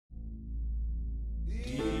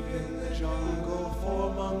jungle,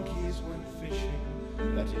 four monkeys went fishing.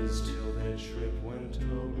 That is till their trip went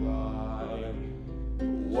awry.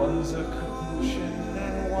 One's a capuchin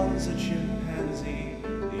and one's a chimpanzee.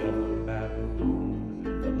 The other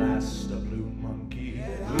baboon, the last a blue monkey.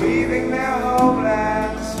 Leaving their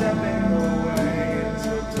homeland, stepping away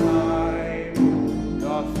into time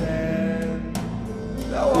doth end.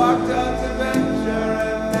 They walked out to venture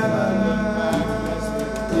and never looked back. That's the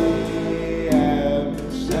DM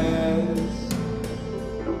says.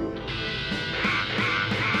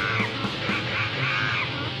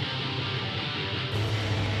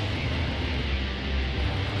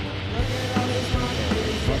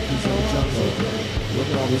 Look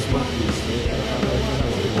at all these monkeys. Monkeys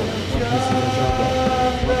in the jungle.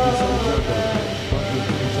 Monkeys in the jungle. Monkeys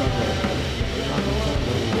in the jungle. They're not in the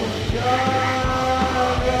jungle anymore.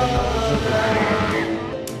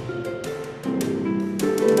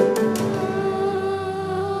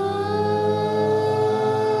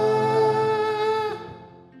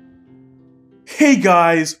 Hey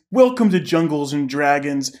guys, welcome to Jungles and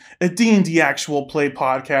Dragons, a D&D actual play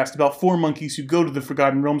podcast about four monkeys who go to the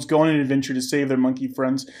Forgotten Realms, go on an adventure to save their monkey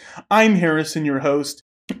friends. I'm Harrison, your host.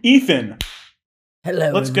 Ethan,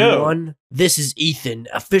 Hello, let's everyone. go. This is Ethan,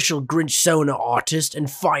 official Grinch Sona artist and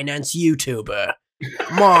finance YouTuber.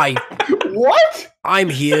 What? I'm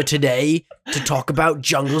here today to talk about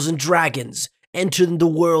Jungles and Dragons. Enter the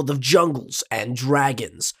world of Jungles and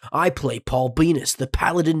Dragons. I play Paul Venus, the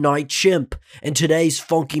Paladin Knight Chimp, and today's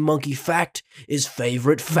funky monkey fact is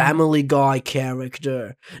favorite Family Guy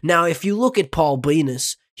character. Now, if you look at Paul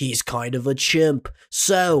Venus, he's kind of a chimp.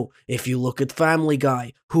 So, if you look at Family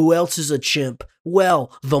Guy, who else is a chimp?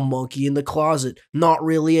 Well, the monkey in the closet. Not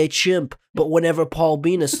really a chimp, but whenever Paul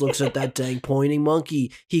Venus looks at that dang pointing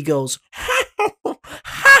monkey, he goes,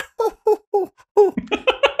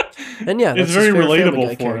 and yeah, It's that's very his favorite Family relatable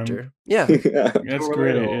Guy for character. him. Yeah. That's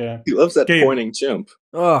great, yeah. He loves that Gabe. pointing chimp.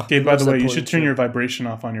 Oh, Okay, by the way, you should turn your vibration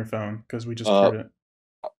off on your phone, because we just heard it.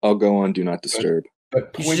 I'll go on Do Not Disturb.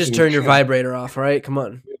 You should just turn your vibrator off, right? Come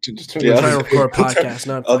on. Just turn We're Yeah. trying to record a podcast,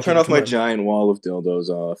 not I'll fucking- turn off come my on. giant wall of dildos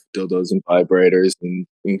off. Dildos and vibrators and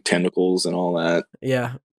tentacles and all that.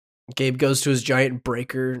 Yeah. Gabe goes to his giant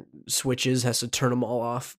breaker switches, has to turn them all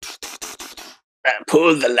off.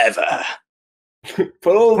 Pull the lever. Pull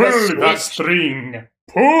Pull the string.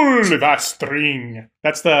 Pull the string.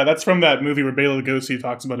 That's from that movie where Bela Lugosi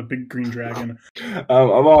talks about a big green dragon. I'm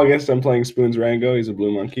August. I'm playing Spoons Rango. He's a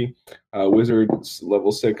blue monkey. Wizard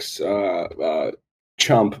level 6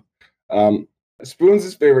 chump.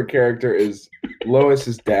 Spoons' favorite character is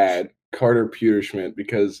Lois's dad, Carter Pewterschmidt,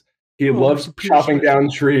 because he loves Mr. chopping Pewterschmidt. down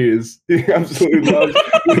trees. He absolutely loves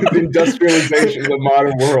the industrialization of the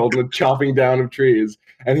modern world with chopping down of trees.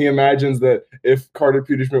 And he imagines that if Carter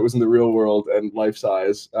Pewterschmidt was in the real world and life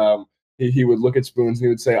size, he would look at Spoons and he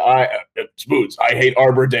would say, Spoons, I hate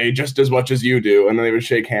Arbor Day just as much as you do. And then they would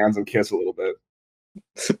shake hands and kiss a little bit.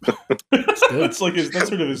 That's sort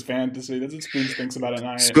of his fantasy. That's what Spoons thinks about at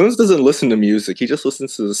night. Spoons doesn't listen to music. He just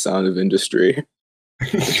listens to the sound of industry.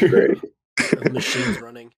 Great. The machine's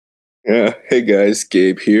running. Yeah. Hey guys,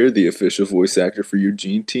 Gabe here, the official voice actor for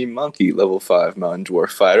Eugene Team Monkey, level 5 Mountain Dwarf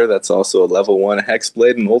Fighter. That's also a level 1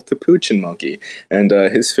 Hexblade and Old Capuchin Monkey. And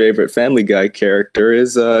his favorite Family Guy character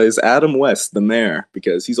is Adam West, the mayor,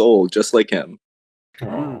 because he's old, just like him.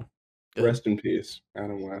 Oh, Good. rest in peace,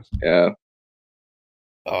 Adam West. Yeah.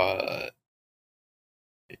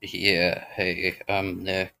 Yeah, hey, I'm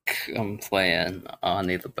Nick. I'm playing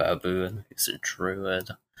Ani the Baboon. He's a druid.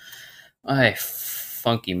 My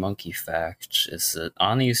funky monkey fact is that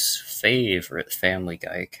Ani's favorite Family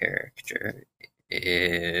Guy character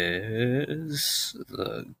is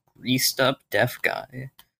the greased up deaf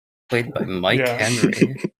guy, played by Mike Yeah.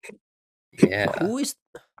 Henry. Yeah. Who is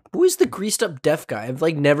the greased up deaf guy? I've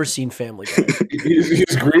never seen Family Guy.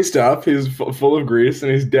 He's greased up. He's full of grease,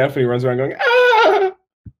 and he's deaf, and he runs around going, "Ah!"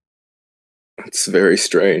 It's very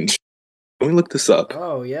strange. Let me look this up.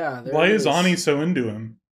 Oh yeah. there Why it is Ani so into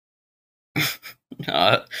him?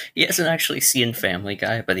 He hasn't actually seen Family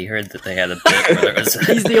Guy, but he heard that they had a bit where there was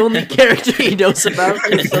He's the only character he knows about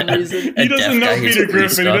for some reason. He A doesn't deaf know guy who's Peter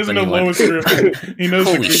greased Griffin. He up doesn't and know he Lois went, Griffin. He knows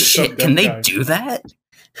the holy greased up shit, deaf can they guy. do that?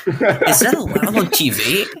 Is that allowed on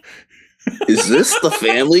TV? Is this the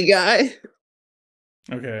Family Guy?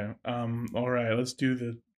 Okay. All right. Let's do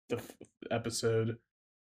the episode.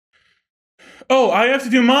 Oh, I have to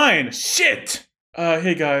do mine. Shit.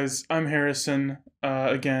 Hey guys, I'm Harrison.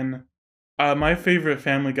 Again, my favorite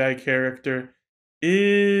Family Guy character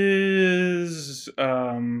is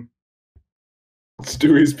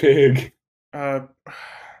Stewie's pig.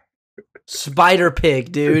 Spider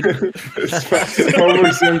Pig, dude.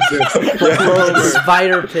 Homer Simpson.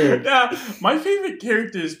 Spider Pig. Yeah, my favorite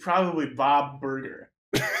character is probably Bob Burger.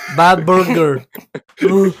 Bob Burger.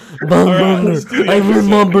 Bob Alright, let's do Burger. the I want episode.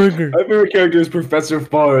 Bob Burger. My favorite character is Professor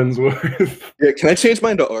Farnsworth. Yeah, can I change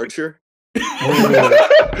mine to Archer?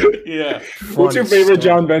 Yeah. What's your favorite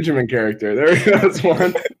John Benjamin character? There we go. That's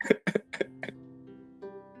one.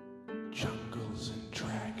 Jungles and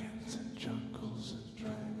dragons and jungles and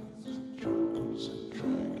dragons and jungles and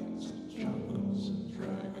dragons and jungles and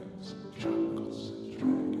dragons and jungles and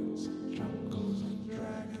dragons and jungles and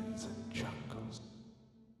dragons and jungles.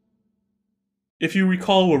 If you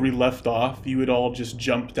recall where we left off, you had all just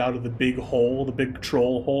jumped out of the big hole, the big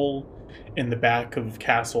troll hole in the back of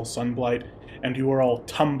Castle Sunblight, and you were all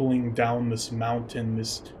tumbling down this mountain,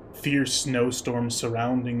 this fierce snowstorm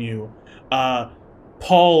surrounding you.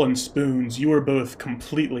 Paul and Spoons, you are both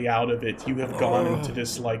completely out of it. You have gone into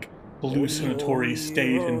this, like, hallucinatory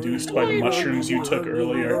state induced by the mushrooms you took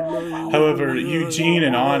earlier. However, Eugene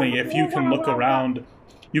and Ani, if you can look around,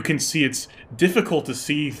 you can see it's difficult to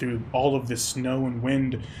see through all of this snow and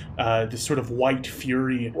wind, this sort of white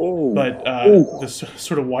fury, but this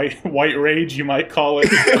sort of white rage, you might call it.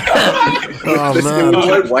 Oh, The man.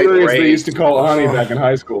 White furious they rage. used to call Ani back in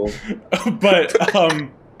high school. But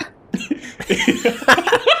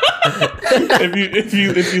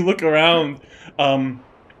if you look around,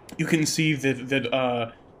 you can see that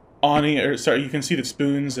you can see that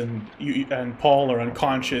Spoons and Paul are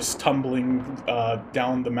unconscious, tumbling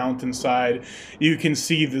down the mountainside. You can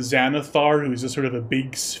see the Xanathar, who's just sort of a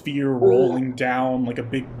big sphere rolling down like a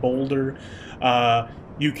big boulder.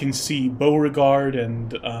 You can see Beauregard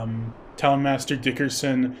and Townmaster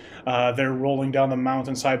Dickerson. They're rolling down the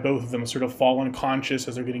mountainside. Both of them sort of fall unconscious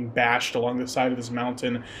as they're getting bashed along the side of this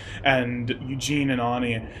mountain. And Eugene and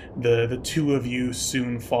Ani, the two of you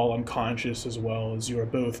soon fall unconscious as well, as you are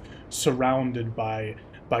both surrounded by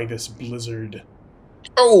this blizzard.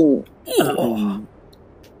 Oh!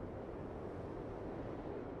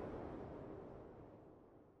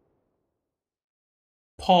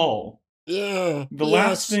 Paul, Yeah. the yes.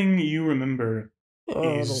 last thing you remember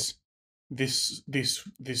Oh, is this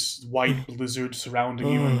white blizzard surrounding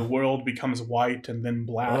you, and the world becomes white and then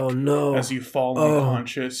black oh no. as you fall Oh.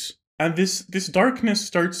 unconscious. And this darkness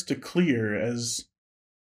starts to clear as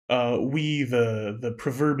we, the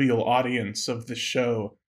proverbial audience of the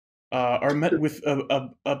show, are met with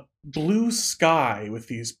a blue sky with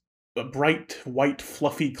these bright white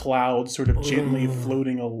fluffy clouds sort of gently Ooh.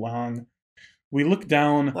 floating along. We look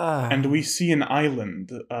down Ah. and we see an island,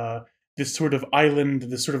 this sort of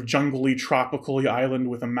jungly, tropical island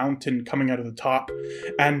with a mountain coming out of the top.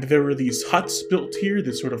 And there are these huts built here,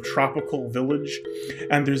 this sort of tropical village.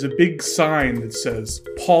 And there's a big sign that says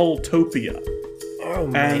Paultopia. Oh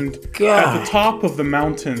my And God. at the top of the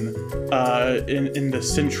mountain, in the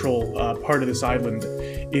central part of this island,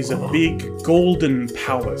 is a big golden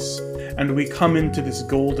palace. And we come into this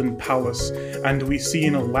golden palace, and we see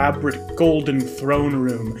an elaborate golden throne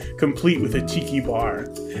room, complete with a tiki bar.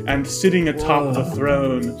 And sitting atop the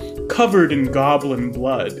throne, covered in goblin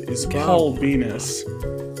blood, is Paul Venus.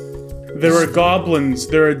 There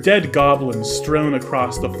are dead goblins strewn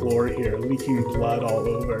across the floor here, leaking blood all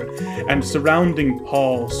over. And surrounding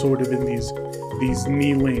Paul, sort of in these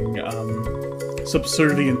kneeling,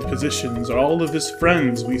 subservient positions, are all of his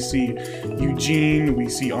friends. We see Eugene, we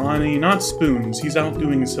see Ani, not Spoons, he's out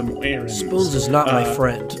doing some errands. Spoons is not my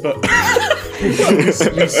friend. But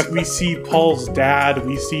we see Paul's dad,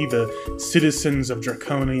 we see the citizens of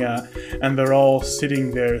Draconia, and they're all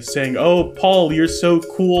sitting there saying, "Oh, Paul, you're so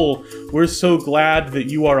cool. We're so glad that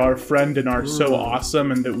you are our friend and are so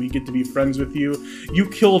awesome and that we get to be friends with you. You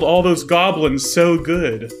killed all those goblins so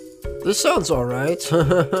good." This sounds alright.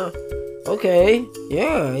 Okay.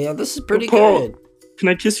 Yeah, this is pretty Paul, good. Can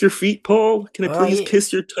I kiss your feet, Paul? Can I please yeah.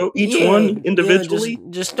 kiss your toe, each Yeah, one individually?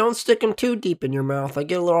 just don't stick them too deep in your mouth. I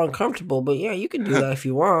get a little uncomfortable, but yeah, you can do that if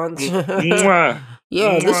you want. Mwah.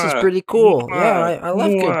 Yeah, this is Mwah. pretty cool. Mwah. Yeah, I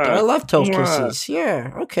love good. Mwah. I love toe Mwah. kisses.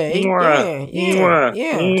 Yeah, okay. Mwah. Yeah.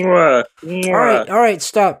 Mwah. Mwah. Mwah. All right,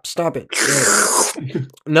 stop it. Yeah.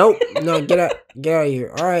 Nope, no, get out of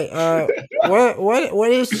here. All right,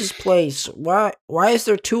 what is this place? Why is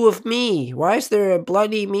there two of me? Why is there a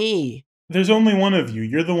bloody me? There's only one of you.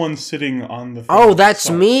 You're the one sitting on the Oh, throne. that's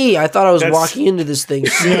So- me. I thought I was That's- walking into this thing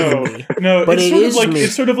seeing me. No, But it's it sort is of like me.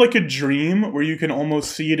 it's sort of like a dream where you can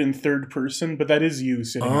almost see it in third person, but that is you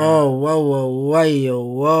sitting there. Oh,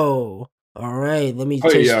 whoa. All right, let me Oh,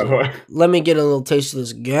 taste yeah. it. Let me get a little taste of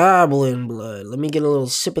this goblin blood. Let me get a little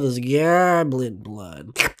sip of this goblin blood.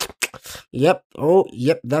 Yep. Oh,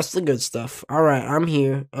 yep. That's the good stuff. All right, I'm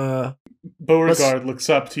here. Beauregard looks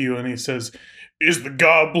up to you and he says, "Is the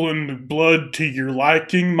goblin blood to your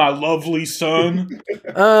liking, my lovely son?"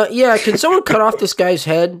 Yeah. Can someone cut off this guy's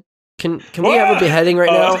head? Can we have a beheading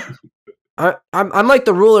right now? I'm like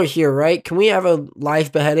the ruler here, right? Can we have a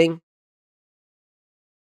live beheading?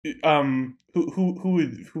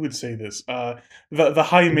 Who would say this? The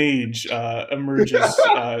high mage emerges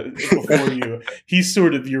before you. He's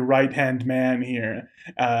sort of your right hand man here,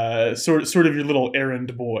 sort of your little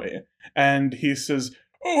errand boy, and he says,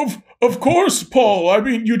 Of course, Paul. I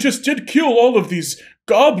mean, you just did kill all of these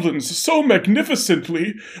goblins so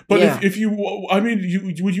magnificently. But Yeah. if you, I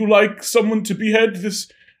mean, would you like someone to behead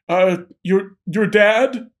this? Your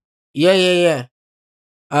dad? Yeah.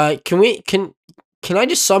 Can I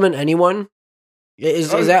just summon anyone?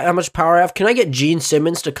 Is that how much power I have? Can I get Gene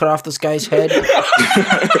Simmons to cut off this guy's head?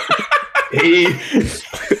 Hey.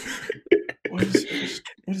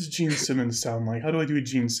 What does Gene Simmons sound like? How do I do a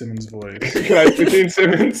Gene Simmons voice? Can I be Gene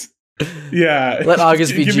Simmons? Yeah. Let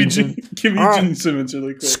August be give me Gene Give me All right. Gene Simmons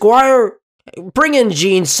really quick. Squire, bring in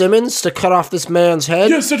Gene Simmons to cut off this man's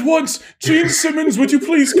head. Yes, at once. Gene Simmons, would you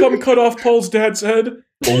please come cut off Paul's dad's head?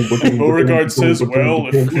 Beauregard says, "Well,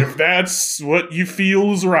 if that's what you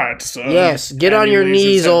feel is right, son." Yes, get And on he your lays his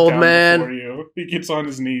knees, head old down man. before you. He gets on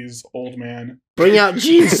his knees, old man. Bring out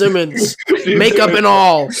Gene Simmons, makeup and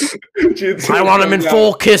all. Gene Simmons I want him in comes out.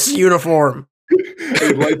 full KISS uniform.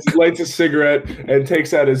 He lights a cigarette and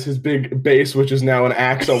takes out his big bass, which is now an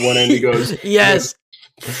axe on one end. He goes, Yes.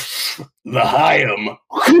 "The Hyam."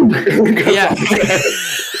 Yeah.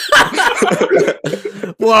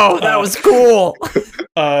 Whoa, that was cool.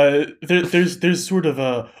 There's sort of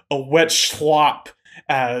a wet schlop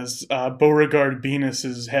as Beauregard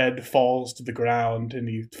Venus's head falls to the ground and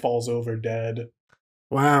he falls over dead.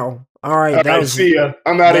 Wow. All right, All that right, was. see ya.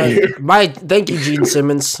 I'm out of here. Bye. Thank you, Gene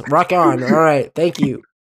Simmons. Rock on. All right, thank you.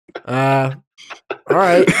 All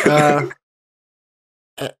right.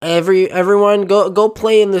 Everyone, go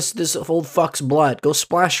play in this old fuck's blood. Go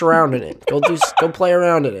splash around in it. Go play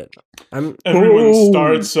around in it. Everyone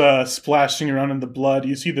starts splashing around in the blood.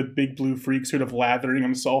 You see the big blue freak sort of lathering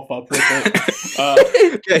himself up with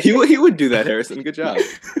it. Yeah, he would do that, Harrison. Good job.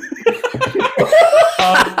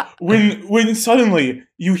 When suddenly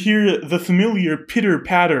you hear the familiar pitter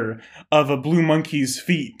patter of a blue monkey's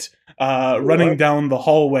feet running down the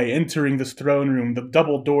hallway, entering this throne room. The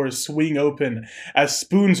double doors swing open as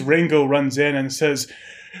Spoons Rango runs in and says,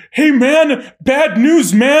 "Hey man, bad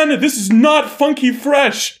news, man. This is not Funky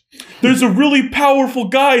Fresh. There's a really powerful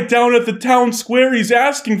guy down at the town square. He's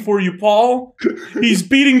asking for you, Paul. He's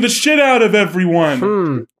beating the shit out of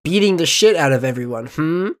everyone." Beating the shit out of everyone.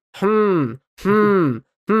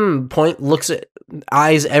 Point looks at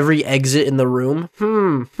eyes every exit in the room.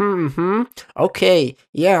 Okay,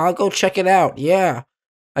 yeah, I'll go check it out. Yeah,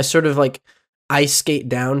 I sort of like ice skate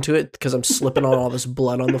down to it because I'm slipping on all this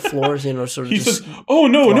blood on the floors. You know, sort of. He just says, "Oh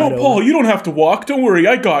no, glide Paul, over. you don't have to walk. Don't worry,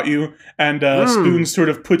 I got you." And Spoons sort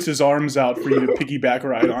of puts his arms out for you to piggyback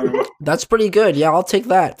ride on him. That's pretty good. Yeah, I'll take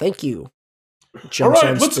that. Thank you. All Jumps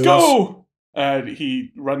right, on let's Spoons. go. And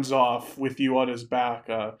he runs off with you on his back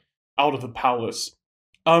out of the palace.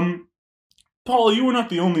 Paul, you were not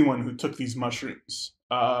the only one who took these mushrooms.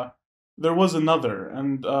 There was another,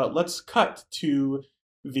 and let's cut to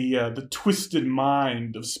the twisted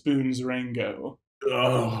mind of Spoons Rango.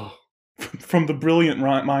 Oh. From the brilliant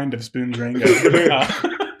mind of Spoons Rango.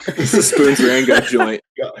 This is Spoon's Rango joint.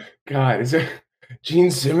 God, is it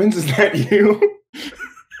Gene Simmons? Is that you?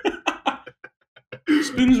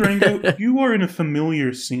 Spoons Rango, you are in a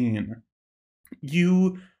familiar scene.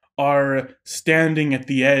 You are standing at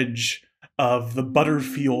the edge of the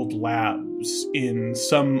Butterfield Labs in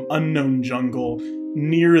some unknown jungle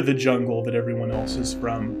near the jungle that everyone else is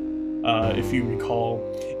from. If you recall,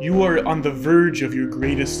 you are on the verge of your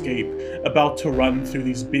great escape, about to run through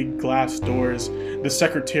these big glass doors. The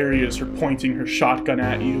Secretariat are pointing her shotgun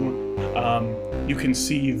at you. You can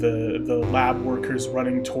see the lab workers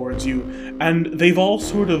running towards you, and they've all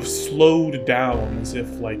sort of slowed down as if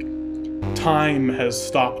like time has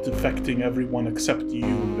stopped affecting everyone except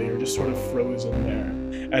you. They are just sort of frozen there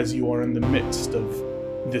as you are in the midst of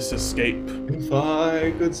this escape. If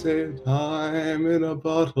I could save time in a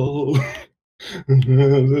bottle.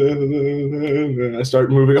 I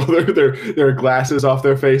start moving all their glasses off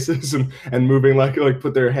their faces and moving like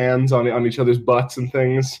put their hands on each other's butts and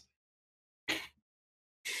things.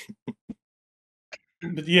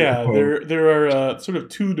 But yeah, there are sort of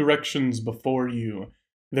two directions before you.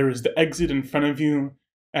 There is the exit in front of you,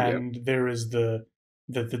 and there is the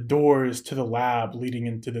the doors to the lab leading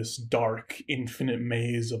into this dark, infinite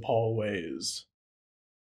maze of hallways.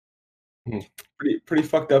 Pretty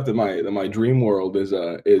fucked up that my dream world is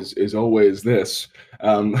always this.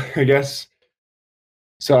 I guess.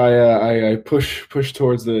 So I push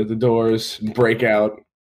towards the doors, break out.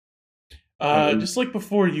 Just like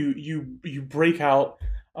before, you break out.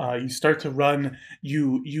 You start to run.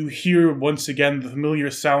 You hear once again the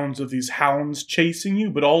familiar sounds of these hounds chasing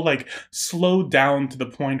you, but all like slowed down to the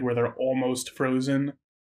point where they're almost frozen.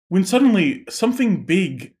 When suddenly something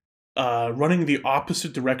big, running the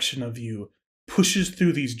opposite direction of you, pushes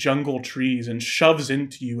through these jungle trees and shoves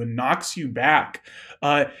into you and knocks you back.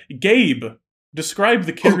 Gabe, describe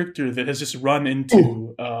the character that has just run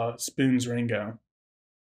into Spoon's Rango.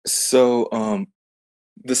 So,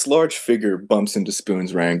 this large figure bumps into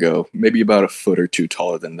Spoon's Rango, maybe about a foot or two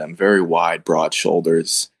taller than them, very wide, broad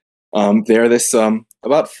shoulders. They're this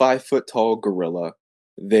about 5 foot tall gorilla.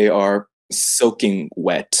 They are soaking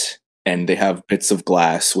wet, and they have bits of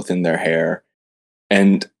glass within their hair.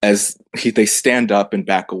 And as they stand up and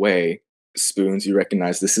back away, Spoons, you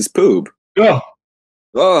recognize this is Poob. Oh,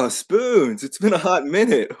 Oh, Spoons, it's been a hot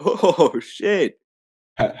minute. Oh, shit.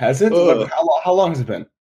 has it? Ugh. How long has it been?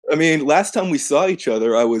 I mean, last time we saw each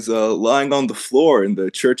other, I was lying on the floor in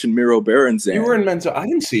the church in Miro Baranzan. You were in Menzo. I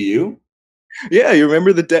didn't see you. Yeah, you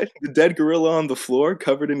remember the dead gorilla on the floor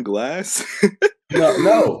covered in glass?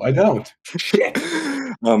 No, I don't. Shit.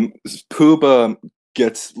 Poob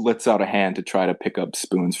lets out a hand to try to pick up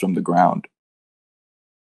Spoons from the ground.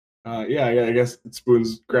 Yeah, I guess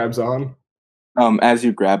Spoons grabs on. As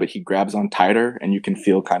you grab it, he grabs on tighter, and you can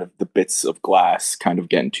feel kind of the bits of glass kind of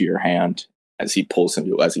get into your hand as he pulls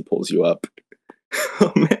you up.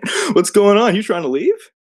 Oh man, what's going on? You trying to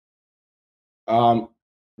leave?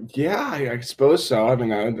 Yeah, I suppose so. I mean,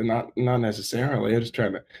 not necessarily. I'm just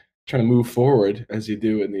trying to move forward as you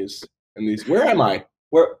do in these. Where am I?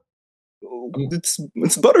 Where?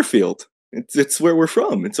 It's Butterfield. It's where we're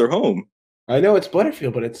from. It's our home. I know it's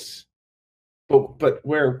Butterfield, but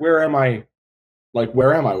where am I? Like,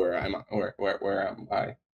 where am I? Where am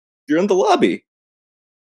I? You're in the lobby.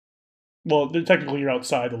 Well, technically, you're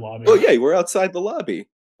outside the lobby. Oh yeah, we're outside the lobby.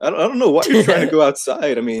 I don't know why you're trying to go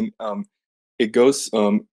outside. I mean, it goes.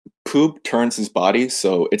 Poob turns his body,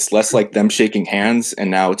 so it's less like them shaking hands,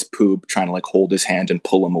 and now it's Poob trying to like hold his hand and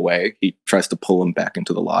pull him away. He tries to pull him back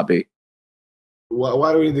into the lobby.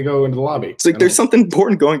 Why do we need to go into the lobby? It's like there's something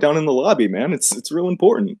important going down in the lobby, man. It's real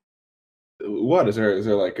important. What is there? Is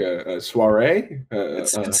there like a soiree? A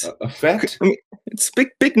fete? I mean, it's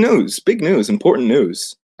big news. Big news. Important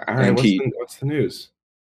news. All right. And what's the news?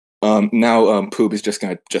 Now Poob is just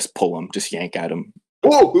gonna pull him, just yank at him.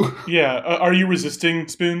 Whoa! Yeah. Are you resisting,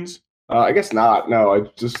 Spoons? I guess not. No, I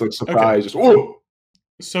just like surprised. Okay. Just whoa!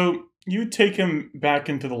 So you take him back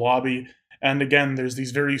into the lobby, and again, there's these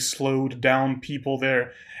very slowed down people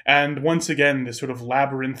there, and once again, this sort of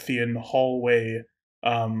labyrinthian hallway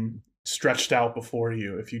stretched out before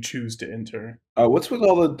you if you choose to enter. What's with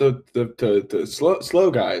all the slow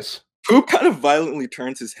guys? Poob kind of violently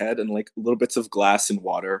turns his head, and like little bits of glass and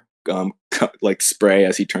water like spray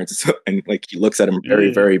as he turns his, and like he looks at him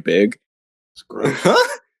very big. It's gross.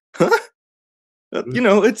 Huh?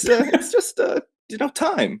 It's just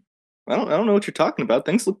time. I don't know what you're talking about.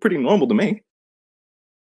 Things look pretty normal to me.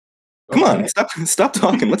 Come on, stop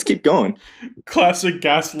talking. Let's keep going. Classic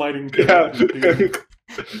gaslighting.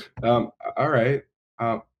 Yeah. All right.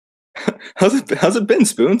 How's it been,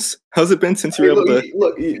 Spoons? How's it been since you were able to?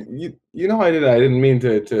 Look, you know I didn't mean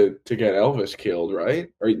to get Elvis killed, right?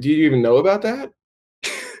 Or do you even know about that?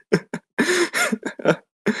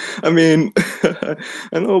 I mean,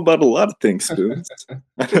 I know about a lot of things, Spoons.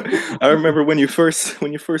 I remember when you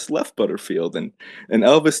first left Butterfield, and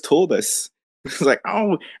Elvis told us, he was like,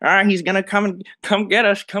 "Oh, he's gonna come get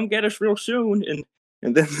us real soon."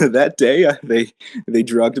 And then that day, they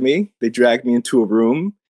drugged me. They dragged me into a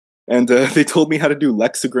room, and they told me how to do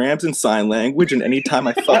lexicograms and sign language. And anytime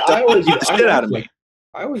I fucked up, they beat the shit out of me.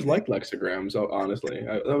 I always liked lexicograms, honestly.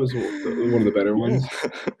 That was one of the better ones.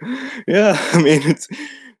 Yeah, I mean,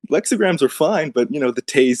 lexicograms are fine, but the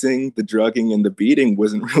tasing, the drugging, and the beating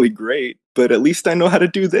wasn't really great. But at least I know how to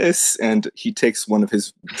do this. And he takes one of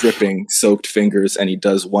his dripping, soaked fingers, and he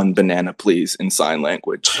does "one banana, please" in sign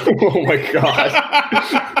language. Oh my god!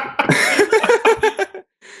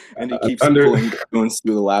 And he keeps pulling Spoons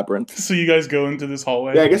through the labyrinth. So you guys go into this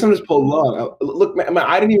hallway. Yeah, I guess I'm just pulling along. Look, man,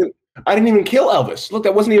 I didn't even kill Elvis. Look,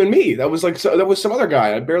 that wasn't even me. That was that was some other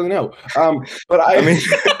guy. I barely know. But I mean,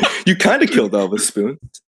 you kind of killed Elvis, Spoon.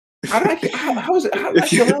 How did I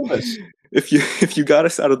kill Elvis? If you got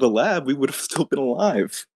us out of the lab, we would have still been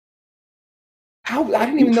alive. How? I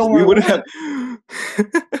didn't even know we where I wouldn't went.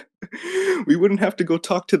 have we wouldn't have to go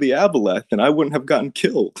talk to the Aboleth, and I wouldn't have gotten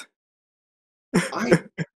killed.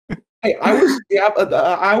 Hey, I was. Yeah,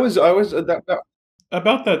 I was.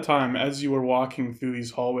 About that time, as you were walking through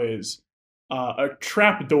these hallways, a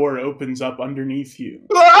trap door opens up underneath you.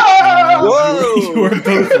 You are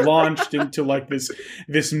both launched into like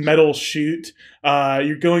this metal chute.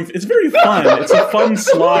 You're going. It's very fun. It's a fun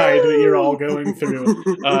slide that you're all going through,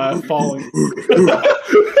 falling,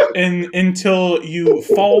 and until you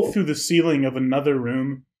fall through the ceiling of another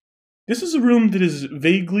room. This is a room that is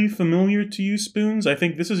vaguely familiar to you, Spoons. I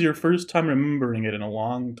think this is your first time remembering it in a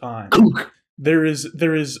long time. There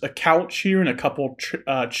is a couch here and a couple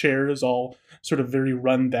chairs, all sort of very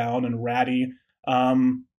run down and ratty.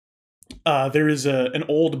 There is an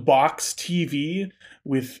old box TV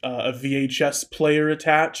with a VHS player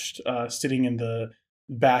attached, sitting in the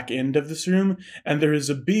back end of this room, and there is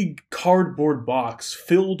a big cardboard box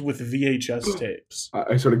filled with VHS tapes.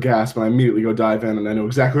 I sort of gasp and I immediately go dive in, and I know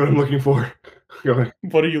exactly what I'm looking for. Go ahead.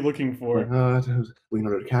 What are you looking for?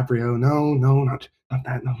 Leonardo DiCaprio. No, not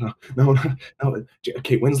that. No, no.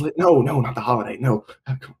 Kate Winslet. No, not The Holiday. No.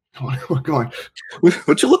 Come on.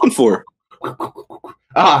 What you looking for?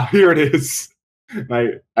 Here it is.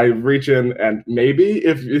 I reach in and maybe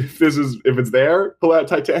if it's there, pull out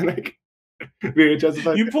Titanic. VHS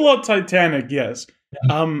Titanic. You pull out Titanic, yes.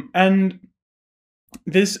 And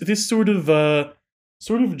this sort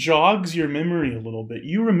of jogs your memory a little bit.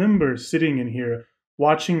 You remember sitting in here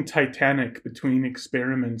watching Titanic between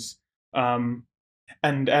experiments,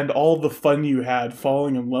 and all the fun you had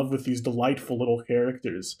falling in love with these delightful little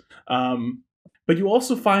characters. But you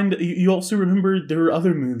also remember there were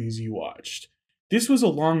other movies you watched. This was a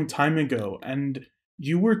long time ago, and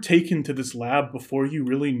you were taken to this lab before you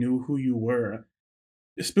really knew who you were.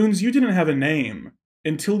 Spoons, you didn't have a name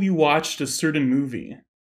until you watched a certain movie.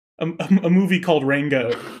 A movie called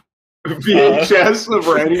Rango. VHS of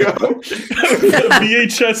Rango?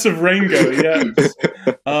 VHS of Rango, yes.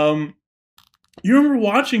 You remember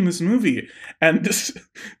watching this movie and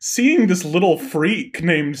seeing this little freak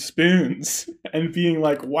named Spoons and being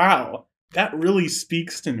like, wow, that really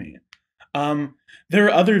speaks to me. There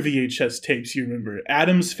are other VHS tapes you remember.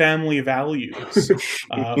 Addams Family Values,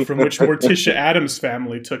 from which Morticia Addams'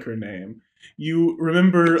 family took her name. You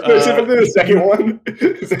remember specifically the second one.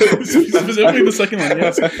 Specifically the second one,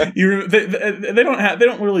 yes. They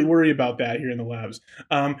don't really worry about that here in the labs.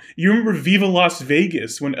 You remember Viva Las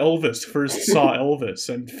Vegas when Elvis first saw Elvis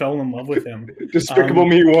and fell in love with him. Despicable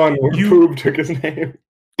Me 1 when Boob took his name.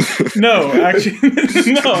 No, actually,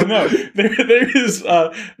 no.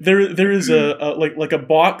 There is a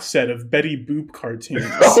box set of Betty Boop cartoons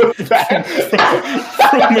from which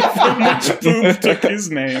Boop took his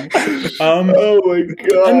name. Oh my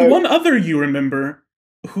god! And one other you remember,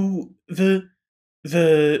 who the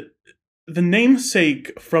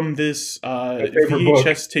namesake from this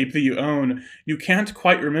VHS tape that you own, you can't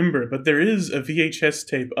quite remember, but there is a VHS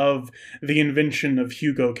tape of The Invention of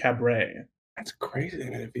Hugo Cabret. That's crazy.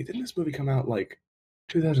 Didn't this movie come out like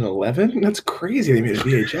 2011? That's crazy. They made a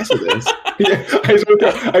VHS of this.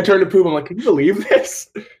 I turned to Poop. I'm like, can you believe this?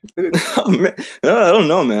 Oh, man. I don't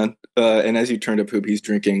know, man. And as you turn to Poop, he's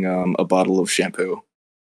drinking a bottle of shampoo.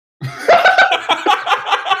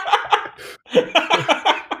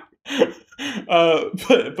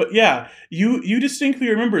 But yeah, you distinctly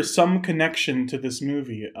remember some connection to this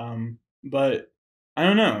movie. But I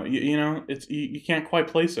don't know. You can't quite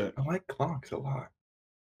place it. I like clocks a lot.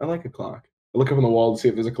 I like a clock. I look up on the wall to see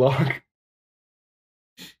if there's a clock.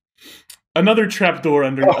 Another trapdoor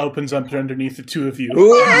opens up underneath the two of you.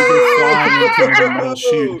 You're flying into another metal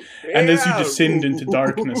chute. And as you descend into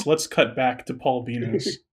darkness, let's cut back to Paul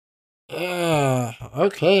Venus.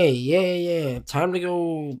 Okay, yeah. Time to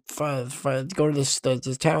go go to this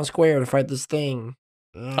town square to fight this thing.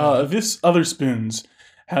 This other Spoons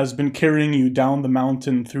has been carrying you down the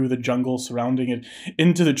mountain through the jungle surrounding it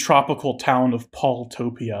into the tropical town of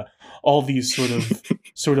Paultopia. All these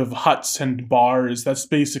sort of huts and bars. That's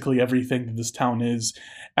basically everything that this town is.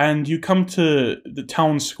 And you come to the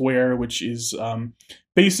town square, which is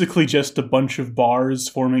basically just a bunch of bars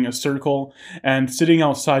forming a circle. And sitting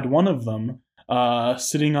outside one of them,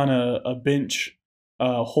 sitting on a bench,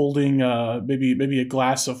 holding maybe a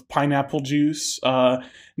glass of pineapple juice.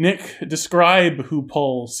 Nick, describe who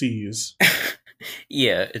Paul sees.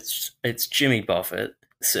 Yeah, it's Jimmy Buffett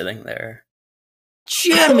sitting there.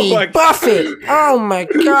 Jimmy Buffett! Oh my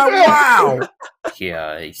god! Wow!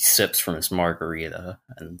 Yeah, he sips from his margarita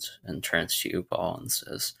and turns to you, Paul, and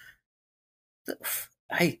says,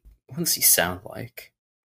 "What does he sound like?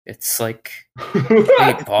 It's like,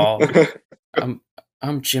 hey, Paul,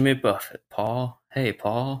 I'm Jimmy Buffett, Paul. Hey,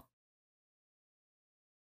 Paul.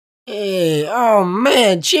 Hey, oh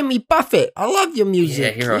man, Jimmy Buffett. I love your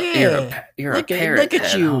music. Yeah, you're a Look parrot at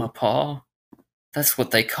head, you. huh, Paul? That's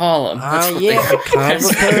what they call him. That's what yeah, they kind of a that's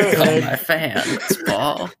what they parrot call head. my fans,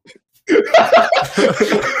 Paul.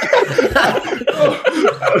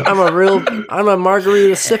 I'm a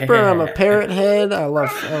margarita sipper. I'm a parrot head. I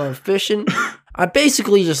love fishing. I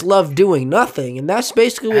basically just love doing nothing, and that's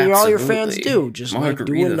basically what all your fans do. Just like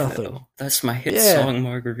doing nothing. That's my hit Yeah. song,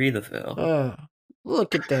 Margaritaville.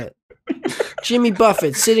 Look at that. Jimmy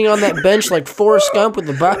Buffett sitting on that bench like Forrest Gump with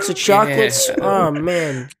a box of chocolates. Yeah. Oh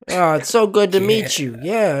man. Oh, it's so good to meet you.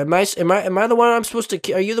 Yeah. Am I the one I'm supposed to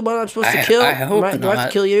kill? Are you the one I'm supposed to kill? I hope Do I have not.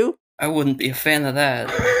 to kill you? I wouldn't be a fan of that.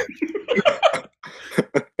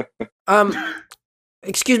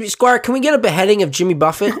 Excuse me, Squire, can we get a beheading of Jimmy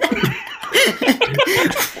Buffett?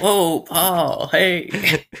 Whoa, Paul, hey.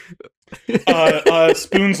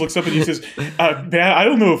 Spoons looks up at you and says, I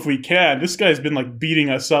don't know if we can. This guy's been like beating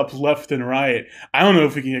us up left and right. I don't know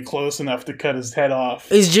if we can get close enough to cut his head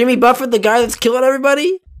off. Is Jimmy Buffett the guy that's killing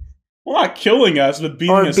everybody? Well, not killing us, but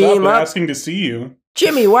beating us up and asking to see you.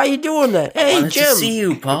 Jimmy, why are you doing that? Hey, I wanted Jim. to see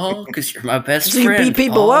you, Paul, because you're my best So friend. you beat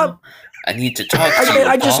people Paul. up? I need to talk to you,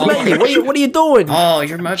 I just Paul. met you. What are you doing? Paul,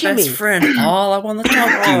 you're my Jimmy. best friend, Paul. I want to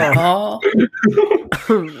talk to you, Paul.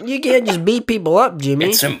 You can't just beat people up, Jimmy.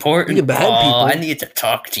 It's important, You can behead Paul. people. I need to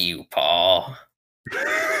talk to you, Paul.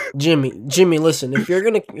 Jimmy, listen. If you're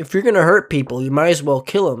gonna hurt people, you might as well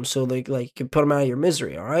kill them so they you can put them out of your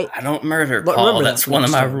misery. All right. I don't murder, But Paul. remember That's that one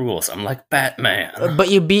of next my time. rules. I'm like Batman. But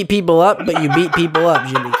you beat people up. Jimmy.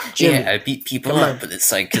 Jimmy. Yeah, I beat people Come up, on. but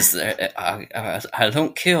it's like because I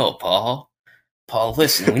don't kill, Paul. Paul,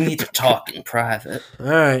 listen, we need to talk in private. All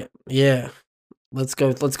right. Yeah. Let's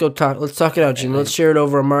go talk. Let's talk it out, Jimmy. Let's share it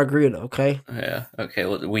over a margarita, okay? Yeah. Okay.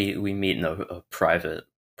 Well, we meet in a private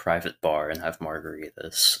bar and have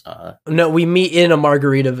margaritas. No, we meet in a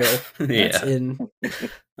Margaritaville. Yeah. That's in.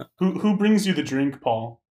 Who brings you the drink,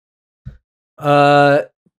 Paul?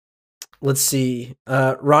 Let's see.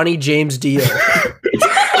 Ronnie James Dio.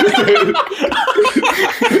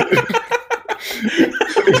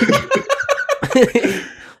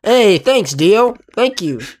 Hey, thanks, Dio. Thank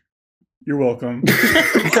you. You're welcome.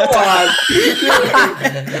 Come on.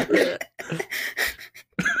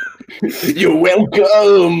 You're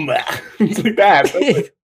welcome. It's like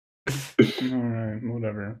that. Alright,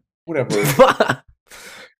 Whatever.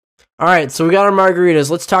 All right, so we got our margaritas.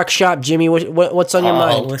 Let's talk shop, Jimmy. What's on your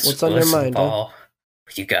mind? What's on your mind? Huh? Paul?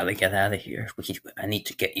 You gotta get out of here. I need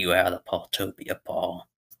to get you out of Paultopia, Paul.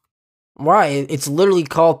 Why? It's literally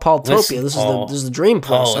called Paultopia. Listen, This Paul. is the dream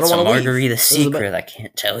place. Paul, I it's don't a want to leave. margarita This is the secret. I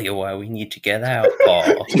can't tell you why we need to get out,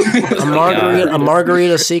 Paul. A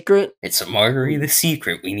margarita secret. It's a margarita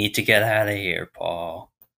secret. We need to get out of here,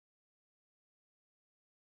 Paul.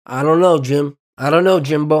 I don't know, Jim. I don't know,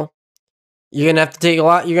 Jimbo. You're gonna have to take a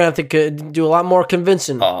lot. You're gonna have to do a lot more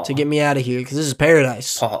convincing Paul. to get me out of here because this is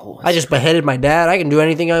paradise. Paul, I just beheaded my dad. I can do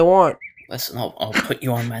anything I want. listen. I'll put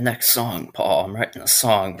you on my next song, Paul. I'm writing a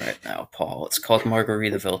song right now, Paul. It's called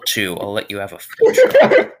Margaritaville 2. I'll let you have a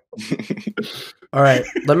feature. All right,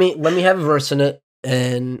 let me have a verse in it,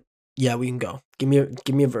 and yeah, we can go. Give me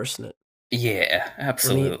a verse in it. Yeah,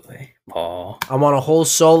 absolutely, Paul. I want a whole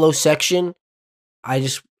solo section.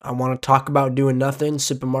 I want to talk about doing nothing,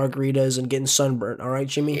 sipping margaritas, and getting sunburnt. All right,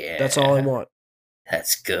 Jimmy. Yeah. That's all I want.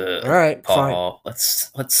 That's good. All right, Paul.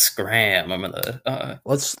 Let's scram. I'm gonna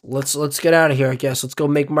Let's get out of here. I guess let's go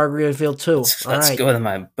make Margaritaville too. let's All right. go to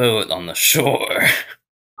my boat on the shore.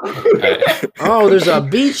 Alright. Oh, there's a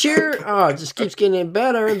beach here. Oh, it just keeps getting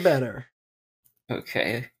better and better.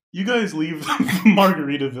 Okay. You guys leave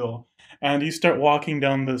Margaritaville and you start walking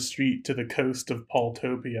down the street to the coast of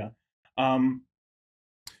Paultopia.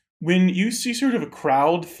 When you see sort of a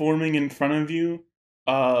crowd forming in front of you,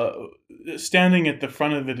 standing at the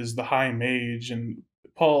front of it is the High Mage, and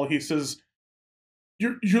Paul, he says,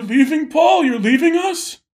 You're leaving, Paul? You're leaving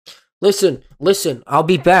us? Listen. I'll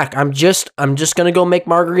be back. I'm just gonna go make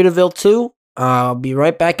Margaritaville too. I'll be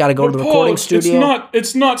right back. Gotta go to the But recording Paul, studio.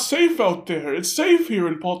 It's not safe out there. It's safe here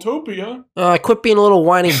in Paultopia. Quit being a little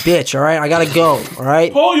whiny bitch. All right, I gotta go. All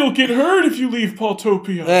right. Paul, you'll get hurt if you leave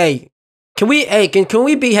Paultopia. Hey, can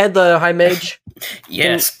we behead the High Mage?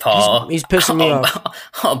 Yes, Paul. He's pissing me off.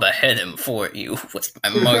 I'll behead him for you with my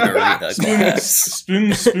margarita glass.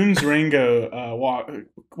 Spoons Rango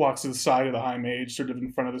walks to the side of the High Mage, sort of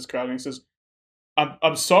in front of this crowd, and he says,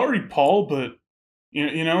 "I'm sorry, Paul, but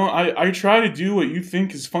you know, I try to do what you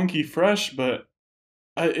think is funky fresh, but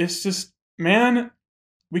it's just, man,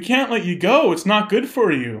 we can't let you go. It's not good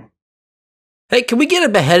for you." Hey, can we get a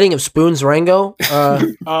beheading of Spoons Rango?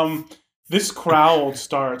 This crowd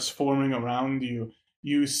starts forming around you.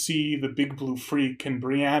 You see the Big Blue Freak and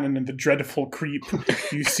Brianna and the Dreadful Creep.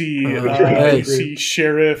 You see, Hey. you see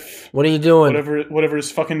Sheriff, What are you doing? whatever his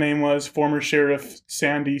fucking name was, former Sheriff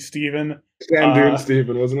Sandy Steven. Sandoon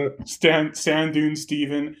Stephen, wasn't it? Sandoon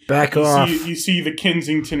Steven. Back You off. see, you see the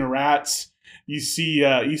Kensington Rats. You see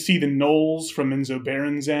the Knowles from Enzo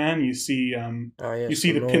Baranzan. You see Oh, yes, you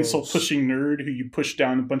see the Knowles. pencil pushing nerd who you push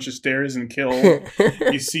down a bunch of stairs and kill.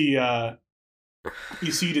 you see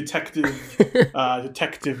Detective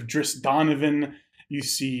Driss Donovan. You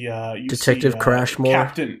see Detective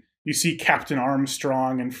Crashmore. You see Captain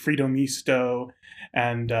Armstrong and Fredo Misto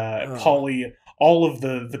and Polly. All of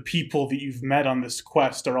the people that you've met on this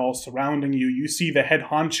quest are all surrounding you. You see the head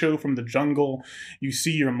honcho from the jungle. You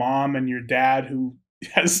see your mom and your dad who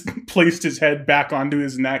has placed his head back onto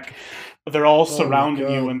his neck. They're all surrounding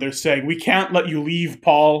you and they're saying, "We can't let you leave,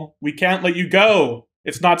 Paul. We can't let you go.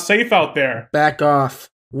 It's not safe out there." Back off.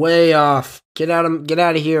 Way off. Get out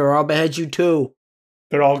of here or I'll behead you too.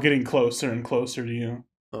 They're all getting closer and closer to you.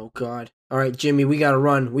 Oh, God. All right, Jimmy, we gotta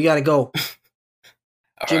run. We gotta go.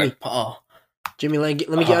 Jimmy. Alright, Paul. Jimmy, let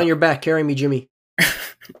me get on your back. Carry me, Jimmy.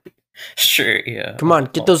 Sure, yeah. Come on,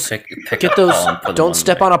 get I'll those. pick Get up those. Paul and put him Don't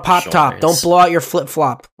step my on a pop top. shoulders. Don't blow out your flip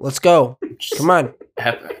flop. Let's go. Come on.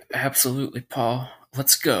 Absolutely, Paul.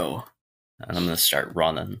 Let's go. And I'm gonna start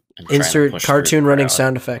running. And try and Insert push through cartoon the running crowd.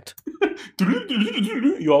 sound effect.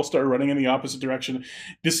 You all start running in the opposite direction.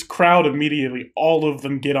 This crowd immediately, all of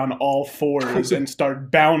them get on all fours and start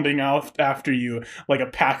bounding out after you like a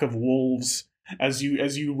pack of wolves. As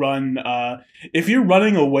you run, if you're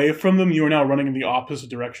running away from them, you are now running in the opposite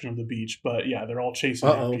direction of the beach. But yeah, they're all chasing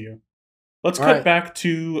after you. Let's All cut right. back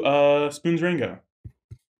to Spoons Rango.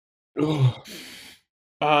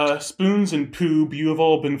 Spoons and Poob, you have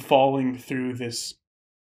all been falling through this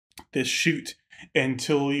chute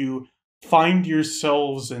until you find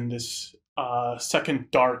yourselves in this second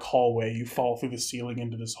dark hallway. You fall through the ceiling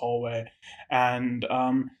into this hallway, and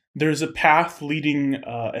there's a path leading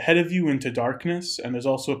ahead of you into darkness, and there's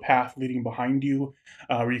also a path leading behind you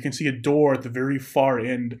where you can see a door at the very far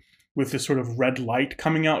end with this sort of red light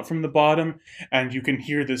coming out from the bottom, and you can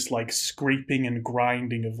hear this like scraping and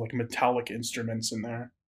grinding of like metallic instruments in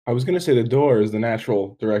there. I was gonna say the door is the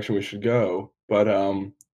natural direction we should go, but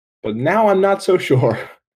now I'm not so sure.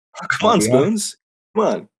 Come on, Spoons. Come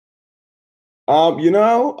on.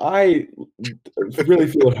 I really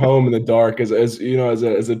feel at home in the dark as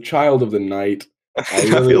a child of the night. I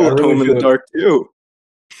feel at home in the dark too.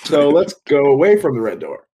 So let's go away from the red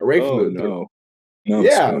door. Away from Oh the door. no,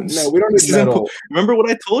 Yeah, Spoons. no, we don't This need is metal. Remember what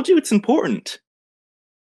I told you? It's important.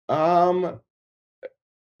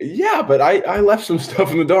 Yeah, but I left some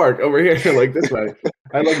stuff in the dark over here, like this way.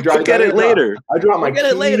 I like I'll get it later. I dropped my I'll get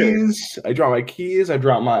keys. it later. I dropped my keys. I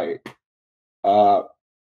dropped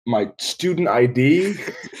my student ID.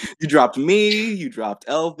 You dropped me. You dropped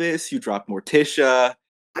Elvis. You dropped Morticia.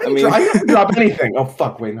 I didn't drop anything. Oh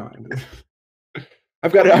fuck! Wait, no.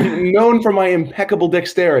 I'm known for my impeccable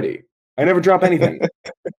dexterity. I never drop anything.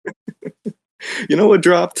 You know what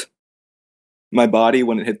dropped? My body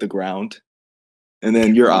when it hit the ground, and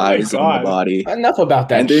then your eyes on my God. body. Enough about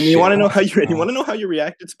that. And then you shit. want to know how you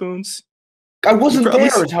reacted, Spoons? I wasn't You probably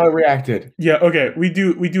there. Is how I reacted. Yeah, okay. We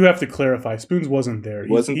do have to clarify. Spoons wasn't there.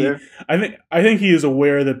 Wasn't there? I think he is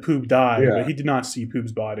aware that Poob died, Yeah. but he did not see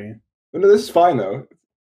Poob's body. No, this is fine though.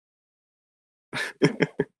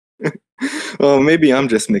 Well, maybe I'm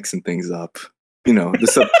just mixing things up. You know,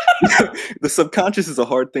 the subconscious is a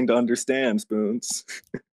hard thing to understand, Spoons.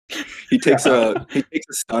 He takes a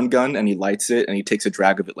stun gun and he lights it and he takes a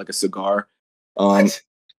drag of it like a cigar. Come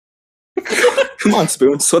on,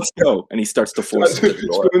 Spoons, let's go. And he starts to force it to the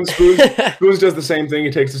door. Spoons does the same thing.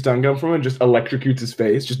 He takes the stun gun from him and just electrocutes his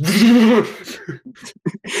face. Just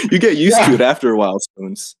You get used to it after a while,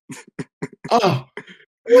 Spoons. oh,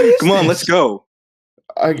 what is Come on, this? let's go.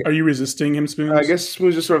 Are you resisting him, Spoons? I guess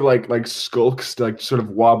Spoons just sort of like skulks, like sort of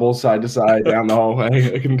wobbles side to side down the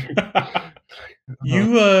hallway.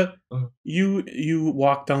 You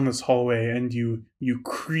walk down this hallway and you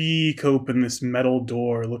creak open this metal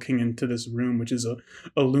door looking into this room, which is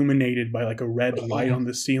illuminated by like a red light on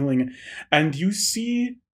the ceiling, and you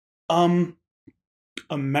see a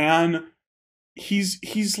man.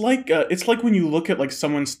 He's like it's like when you look at like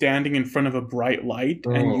someone standing in front of a bright light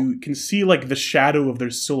and you can see like the shadow of their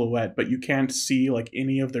silhouette, but you can't see like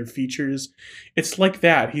any of their features. It's like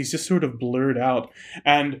that. He's just sort of blurred out,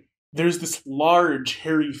 and there's this large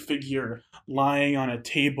hairy figure lying on a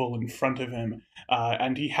table in front of him,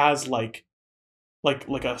 and he has like okay,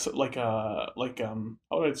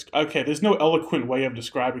 there's no eloquent way of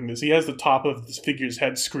describing this. He has the top of this figure's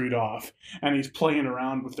head screwed off, and he's playing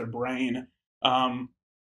around with their brain.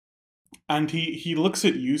 And he looks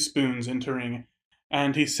at you, Spoons, entering,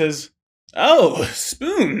 and he says, "Oh,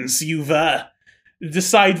 Spoons, you've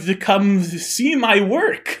decided to come see my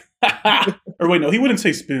work." Or wait, no, he wouldn't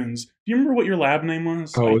say Spoons. Do you remember what your lab name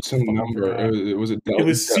was? Oh, it's some number. It was a It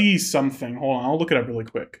was C something. Hold on, I'll look it up really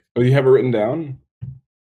quick. Oh, you have it written down?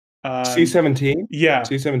 C17? Yeah.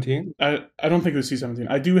 C17? I don't think it was C17.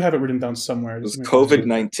 I do have it written down somewhere. It was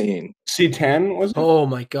COVID-19. C10 was it? Oh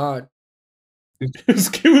my god. It was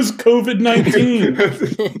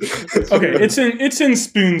COVID-19. Okay, it's in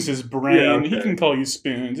Spoons' brain. Yeah, okay. He can call you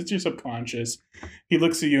Spoons. It's your subconscious. He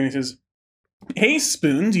looks at you and he says, "Hey,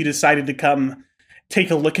 Spoons, you decided to come take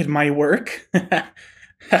a look at my work?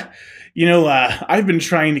 You know, I've been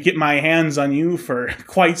trying to get my hands on you for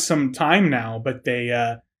quite some time now, but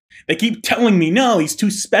they keep telling me, no, he's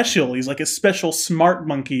too special. He's like a special smart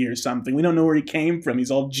monkey or something. We don't know where he came from.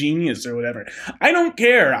 He's all genius or whatever. I don't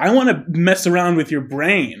care. I want to mess around with your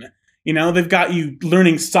brain. You know, they've got you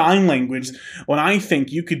learning sign language when I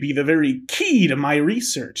think you could be the very key to my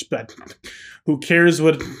research. But who cares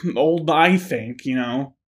what old I think, you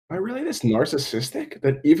know?" Am I really this narcissistic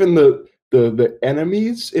that even the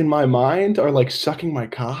enemies in my mind are like sucking my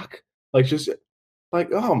cock? Like just like,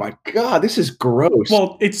 oh my god, this is gross.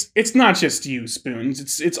 Well, it's not just you,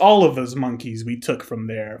 Spoons. It's all of those monkeys we took from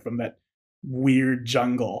that weird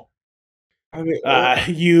jungle. I mean,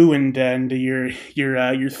 You and your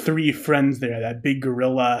three friends there, that big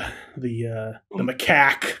gorilla, the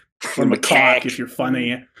macaque, or The macaque macaque. if you're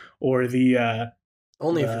funny, or the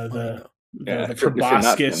Only if the- you're funny, though. Yeah, the if you're not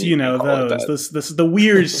proboscis, funny, you you know, can call it those. This is the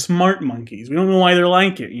weird smart monkeys. We don't know why they're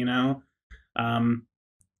like it, you know.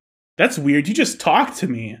 That's weird. You just talk to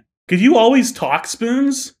me. Could you always talk,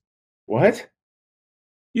 Spoons? what?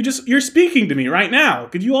 You're speaking to me right now.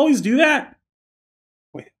 Could you always do that?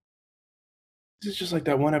 This is just like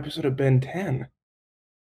that one episode of Ben 10.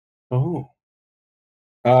 Oh.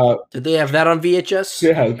 Did they have that on VHS?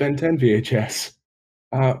 Yeah, Ben 10 VHS.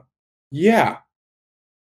 Yeah.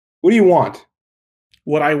 What do you want?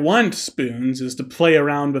 What I want, Spoons, is to play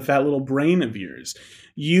around with that little brain of yours.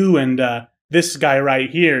 You and this guy right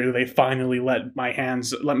here, who they finally let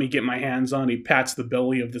me get my hands on. He pats the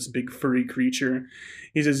belly of this big furry creature.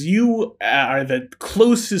 He says, "You are the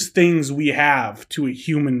closest things we have to a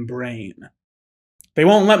human brain." They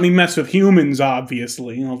won't let me mess with humans,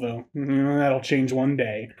 obviously, although that'll change one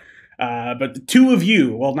day. But the two of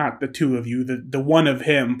you, well, not the two of you, the one of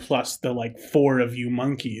him plus the like four of you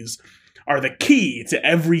monkeys are the key to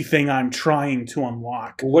everything I'm trying to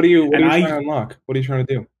unlock. What are you And trying to unlock? What are you trying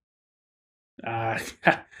to do?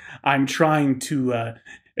 I'm trying to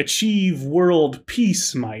achieve world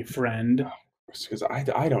peace, my friend. Because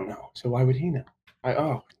I don't know. So why would he know?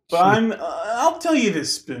 But I'll tell you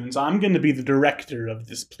this, Spoons. I'm going to be the director of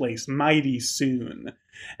this place mighty soon.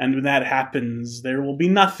 And when that happens, there will be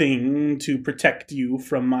nothing to protect you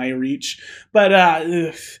from my reach.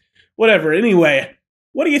 But, whatever. Anyway,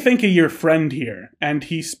 what do you think of your friend here? And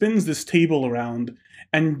he spins this table around,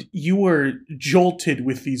 and you are jolted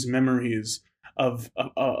with these memories of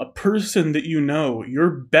a person that you know, your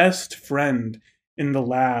best friend in the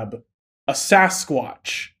lab, a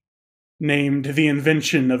Sasquatch, named the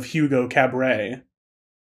invention of Hugo Cabret.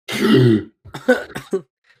 The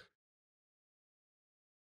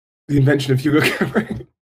invention of Hugo Cabret.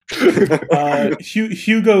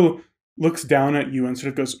 Hugo looks down at you and sort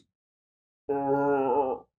of goes,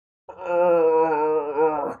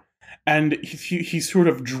 and he's sort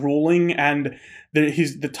of drooling, and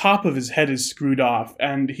the top of his head is screwed off,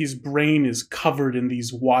 and his brain is covered in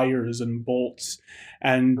these wires and bolts.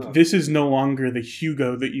 And this is no longer the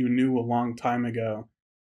Hugo that you knew a long time ago.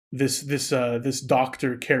 This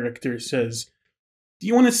doctor character says, "Do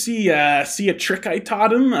you want to see a trick I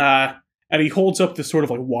taught him?" And he holds up this sort of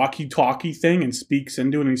like walkie-talkie thing and speaks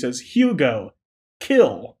into it, and he says, "Hugo,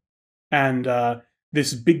 kill." And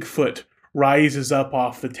this Bigfoot rises up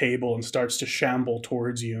off the table and starts to shamble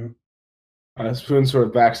towards you. Spoon sort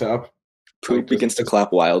of backs up. Poop begins to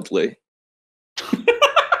clap wildly.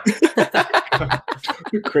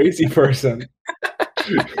 Crazy person.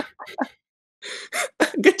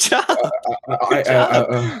 Good job.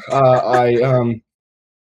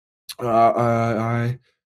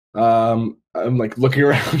 I'm like looking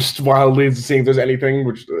around just wildly and seeing if there's anything,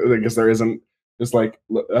 which I guess there isn't. Just like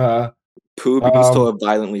Pooh begins to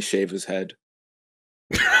violently shave his head.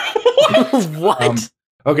 What?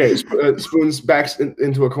 Okay, Spoons backs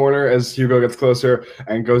into a corner as Hugo gets closer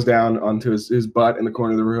and goes down onto his butt in the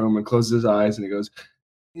corner of the room and closes his eyes and he goes,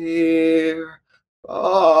 "Here,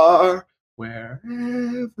 far, wherever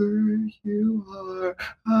you are,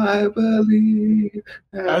 I believe."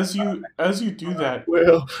 As you do that,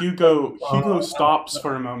 Will Hugo stops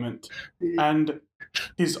for a moment, and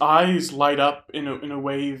his eyes light up in a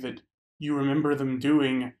way that you remember them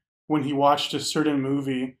doing when he watched a certain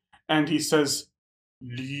movie, and he says,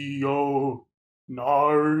 "Leonardo,"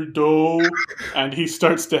 and he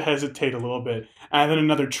starts to hesitate a little bit, and then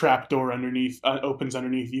another trap door opens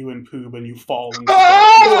underneath you and Poob, and you fall into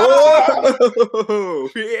darkness. Oh,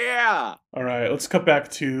 yeah. All right, let's cut back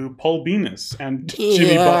to Paul Venus and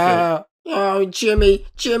Jimmy Buffett. Oh, Jimmy,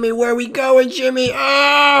 where are we going, Jimmy?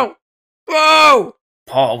 Oh! Oh!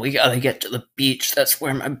 Paul, we gotta get to the beach. That's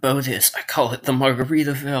where my boat is. I call it the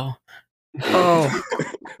Margaritaville. Oh,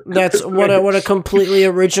 that's what a completely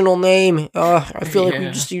original name. I feel like you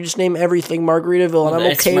just name everything Margaritaville, and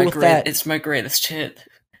I'm okay with that. It's my greatest hit.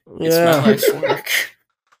 Yeah. It's my life's work.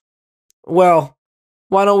 Well,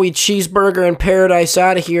 why don't we cheeseburger in paradise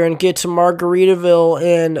out of here and get to Margaritaville?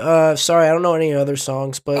 And sorry, I don't know any other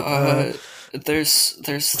songs, but there's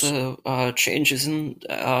the changes in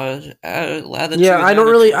latitude. yeah, I don't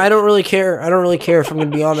really care. I don't really care if I'm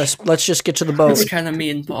gonna be honest. Let's just get to the boat. That's kind of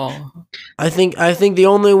mean, Paul. I think the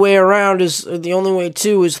only way around is the only way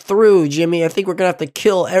to is through, Jimmy. I think we're gonna have to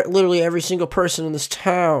kill literally every single person in this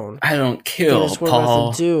town. I don't kill, That's what we're gonna Paul.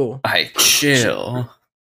 have to do. I chill.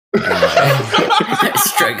 I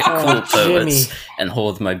strike a cool pose Jimmy. and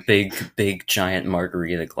hold my big giant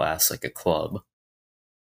margarita glass like a club.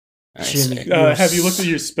 I Jimmy. say, Have you looked at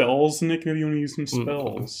your spells, Nick? Maybe you want to use some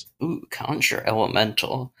spells. ooh, conjure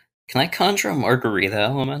elemental. Can I conjure a margarita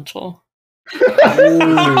elemental?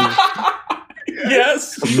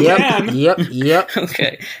 Yes. you can. Yep.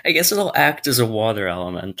 Okay, I guess it'll act as a water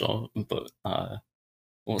elemental, but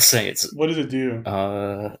we'll say it's. What does it do?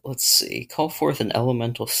 Let's see. Call forth an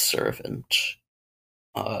elemental servant.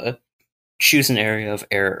 Choose an area of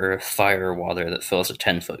air, earth, fire, or water that fills a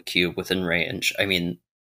 10-foot cube within range. I mean,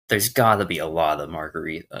 there's gotta be a lot of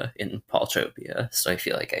margarita in Paultopia, so I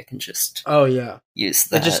feel like I can just Oh yeah. use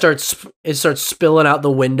that. It starts spilling out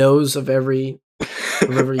the windows of every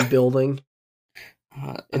building.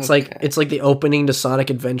 It's Okay. like the opening to Sonic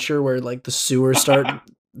Adventure where like the sewers start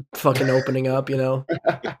fucking opening up, you know.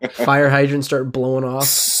 Fire hydrants start blowing off.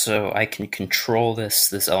 So I can control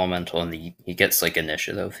this elemental, and he gets like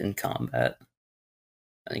initiative in combat,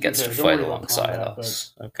 and he gets Okay, to don't fight worry about alongside combat,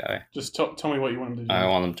 us. Okay, Just tell me what you want him to do. I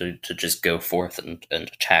want him to just go forth and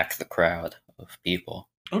attack the crowd of people.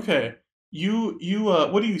 Okay. You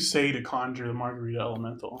what do you say to conjure the Margarita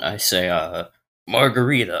Elemental? I say,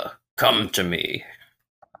 Margarita, come to me.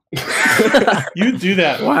 You do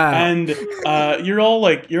that, Wow. and you're all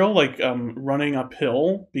running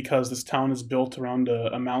uphill because this town is built around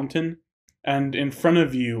a mountain, and in front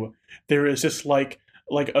of you there is just like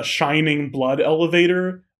a shining blood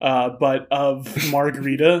elevator, but of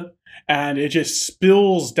margarita, and it just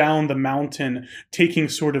spills down the mountain, taking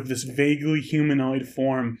sort of this vaguely humanoid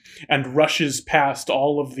form, and rushes past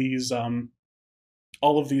all of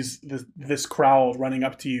this crowd running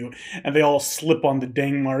up to you, and they all slip on the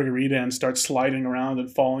dang margarita and start sliding around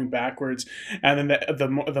and falling backwards, and then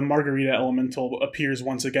the margarita elemental appears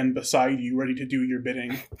once again beside you, ready to do your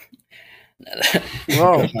bidding.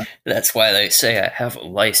 Whoa. That's why they say I have a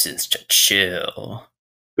license to chill.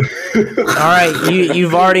 All right,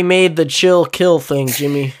 you've already made the chill kill thing,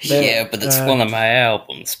 Jimmy. Yeah, but it's one of my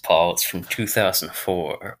albums, Paul. It's from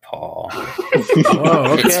 2004, Paul.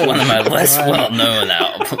 Oh, okay. It's one of my less All right. well-known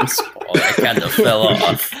albums, Paul. I kind of fell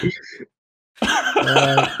off.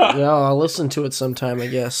 Yeah, I'll listen to it sometime, I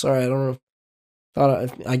guess. Sorry, I don't know.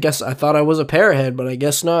 I guess I thought I was a pairhead, but I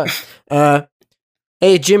guess not.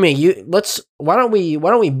 Hey Jimmy, why don't we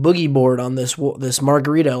boogie board on this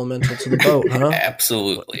margarita elemental to the boat, huh?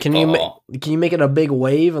 Absolutely, Can Paul. you make it a big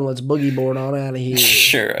wave and let's boogie board on out of here?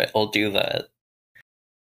 Sure, I'll do that.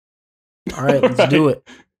 All right, let's do it.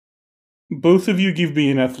 Both of you give me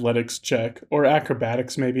an athletics check, or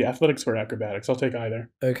acrobatics maybe. Athletics or acrobatics, I'll take either.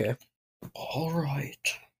 Okay. All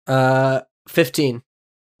right. 15.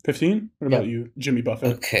 15? What about you, Jimmy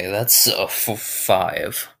Buffett? Okay, that's a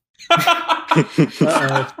 5.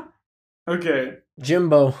 Uh-oh. Okay.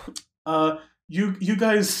 Jimbo. You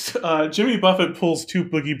guys, Jimmy Buffett pulls 2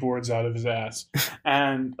 boogie boards out of his ass,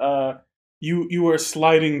 and you are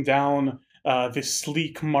sliding down this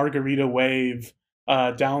sleek margarita wave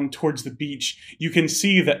down towards the beach. You can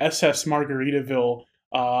see the SS Margaritaville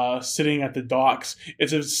sitting at the docks.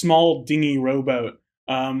 It's a small dinghy rowboat.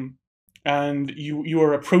 and you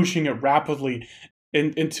are approaching it rapidly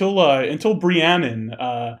until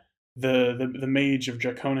Briannon, the mage of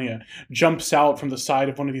Draconia, jumps out from the side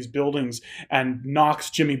of one of these buildings and knocks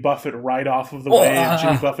Jimmy Buffett right off of the way. And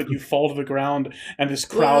Jimmy Buffett, you fall to the ground, and this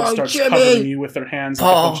crowd starts covering you with their hands like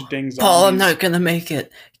a bunch of ding zombies. Paul, I'm not gonna make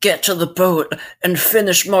it. Get to the boat and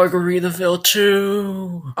finish Margaritaville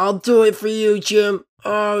too. I'll do it for you, Jim.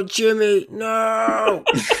 Oh, Jimmy, no.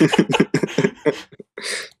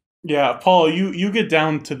 Yeah, Paul, you get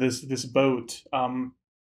down to this boat.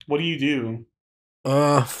 What do you do?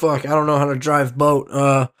 Fuck, I don't know how to drive boat.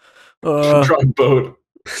 Drive boat.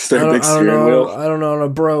 Start a big steering wheel. I don't know how to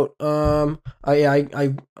boat.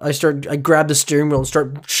 I grab the steering wheel and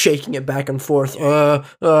start shaking it back and forth.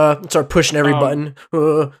 Start pushing every button.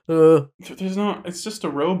 There's no. It's just a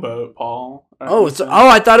rowboat, Paul.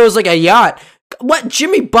 I thought it was like a yacht. What?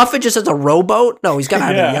 Jimmy Buffett just has a rowboat? No, he's gotta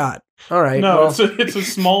have a yacht. All right. No, well, it's a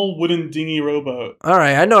small wooden dinghy rowboat. all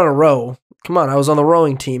right, I know how to row. Come on, I was on the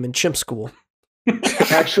rowing team in chimp school.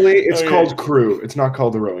 Actually, it's Okay. called crew. It's not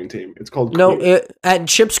called the rowing team. It's called No, crew. at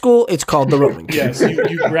chimp school, it's called the rowing team. Yes,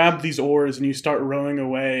 you grab these oars and you start rowing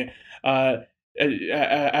away.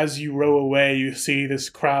 As you row away, you see this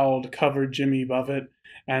crowd cover Jimmy Buffett.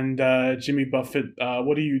 And Jimmy Buffett,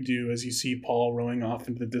 what do you do as you see Paul rowing off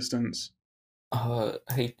into the distance? What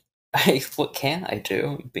can I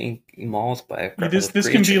do? I'm being mauled by a crowd This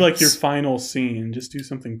of can be like your creatures. final scene. Just do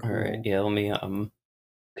something cool. Alright, yeah, let me,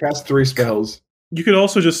 Cast 3 spells. You could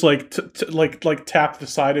also just like tap the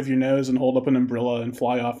side of your nose and hold up an umbrella and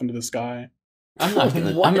fly off into the sky. I'm not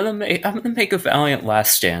gonna. What? I'm gonna make a valiant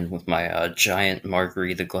last stand with my giant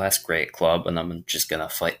Margarita Glass Great Club, and I'm just gonna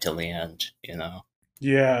fight till the end. You know.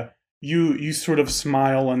 Yeah, you sort of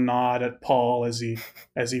smile and nod at Paul as he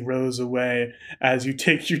rows away, as you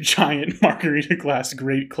take your giant Margarita Glass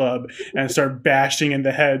Great Club and start bashing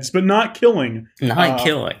into heads, but not killing. Not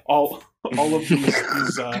killing. All of these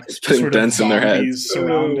putting sort of dents in their zombies heads.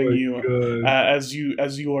 surrounding Oh my you. God.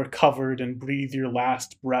 As you are covered and breathe your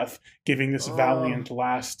last breath, giving this valiant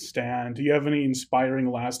last stand. Do you have any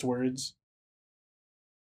inspiring last words?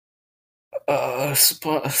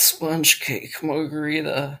 Sponge cake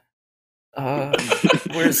margarita.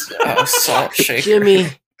 Where's salt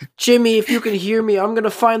shaker? Jimmy, if you can hear me, I'm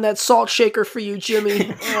gonna find that salt shaker for you, Jimmy.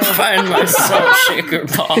 Find my salt shaker,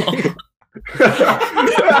 Paul.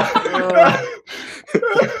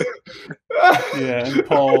 Yeah, and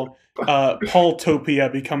Paultopia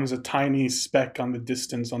becomes a tiny speck on the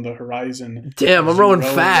distance on the horizon. Damn, I'm as you rowing row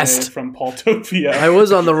away fast. from Paultopia. I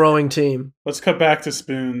was on the rowing team. Let's cut back to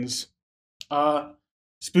Spoons.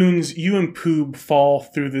 Spoons, you and Poob fall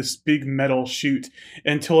through this big metal chute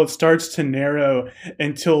until it starts to narrow,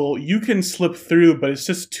 until you can slip through, but it's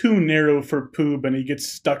just too narrow for Poob, and he gets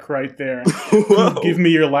stuck right there. Poob, give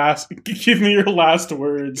me your last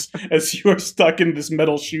words as you are stuck in this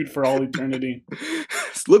metal chute for all eternity.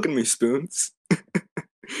 Look at me, Spoons.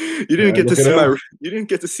 You didn't get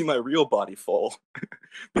to see my real body fall,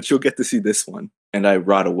 but you'll get to see this one. And I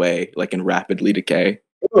rot away, like in rapidly decay.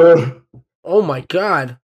 Oh my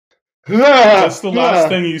god. That's the last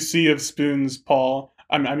thing you see of Spoons, Paul.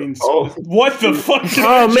 What the fuck? did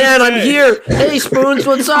I Oh just man, I'm say? here. Hey Spoons,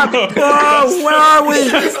 what's up? Oh, where are we?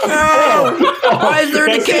 Oh, why is there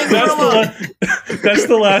a decaying gorilla? That's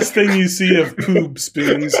the last thing you see of Poob,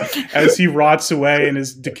 Spoons, as he rots away and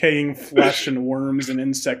his decaying flesh and worms and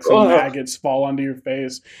insects and maggots fall onto your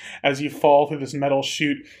face as you fall through this metal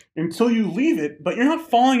chute until you leave it, but you're not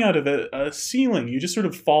falling out of a ceiling. You just sort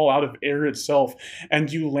of fall out of air itself,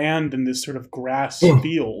 and you land in this sort of grass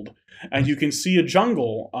field. And you can see a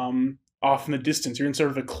jungle off in the distance. You're in sort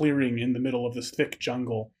of a clearing in the middle of this thick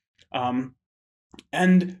jungle.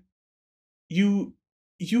 And you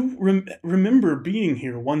remember being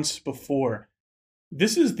here once before.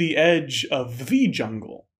 This is the edge of the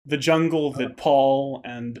jungle that Paul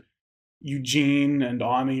and Eugene and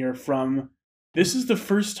Ani are from. This is the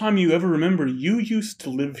first time you ever remember you used to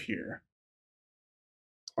live here.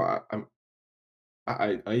 I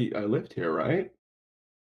lived here, right?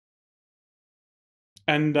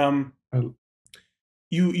 And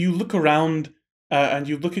you look around and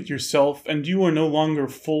you look at yourself, and you are no longer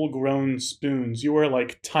full-grown Spoons. You are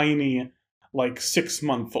like tiny, like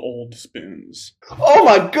 6-month-old Spoons. Oh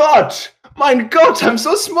my god! Mein Gott, I'm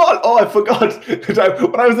so small! Oh, I forgot.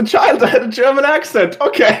 When I was a child, I had a German accent.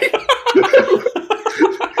 Okay.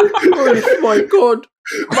 Oh my god.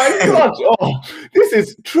 My god! Oh, this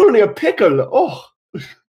is truly a pickle. Oh.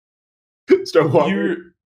 Start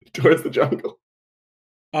walking towards the jungle.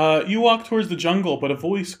 You walk towards the jungle, but a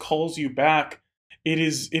voice calls you back. it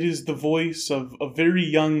is the voice of a very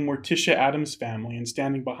young Morticia Adams family, and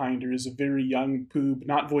standing behind her is a very young Poob,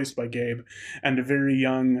 not voiced by Gabe, and a very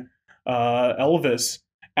young Elvis,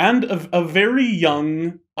 and a very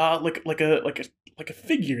young like a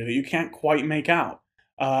figure that you can't quite make out.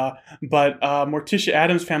 But Morticia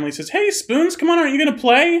Adams family says, "Hey, Spoons, come on, aren't you gonna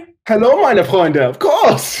play?" Hello, meine Freunde, of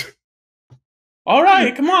course. All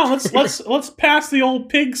right, come on, let's pass the old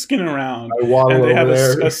pig skin around. I waddle And they have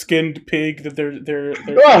over there. a skinned pig that they're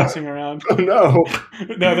Ah! passing around. Oh no!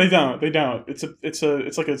 No, they don't. They don't. It's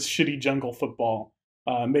like a shitty jungle football,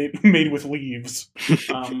 made with leaves,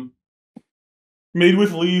 made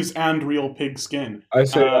with leaves and real pig skin. I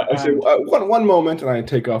say and- one moment, and I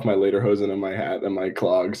take off my lederhosen and my hat and my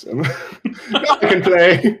clogs, and now I can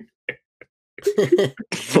play.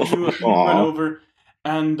 you Aw. run over,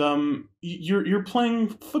 and you're playing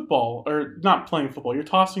football, or not playing football. You're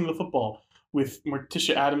tossing the football with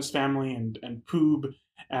Morticia Adams' family and Poob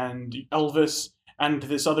and Elvis and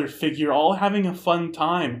this other figure, all having a fun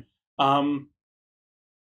time.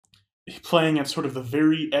 Playing at sort of the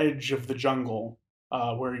very edge of the jungle,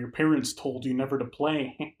 where your parents told you never to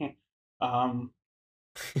play.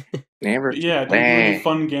 Never. Yeah, do you do any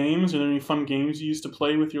fun games? Are there any fun games you used to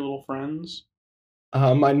play with your little friends?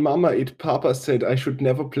 My mama and papa said I should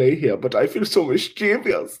never play here, but I feel so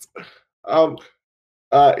mischievous.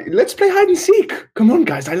 Let's play hide and seek. Come on,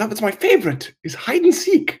 guys! I love it's my favorite. Is hide and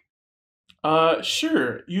seek.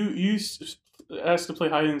 Sure. You asked to play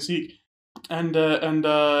hide and seek, and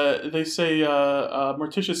they say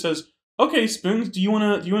Morticia says, "Okay, Spoons, do you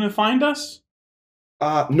wanna find us?"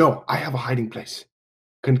 No, I have a hiding place.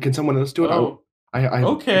 Can someone else do it? Oh, I have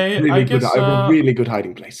okay, a really I good, guess, I have a really good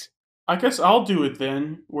hiding place. I guess I'll do it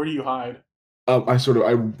then. Where do you hide? I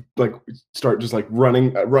like start just like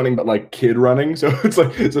running, but like kid running. So it's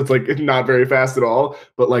like not very fast at all,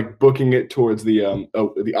 but like booking it towards the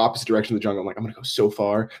opposite direction of the jungle. I'm like, I'm gonna go so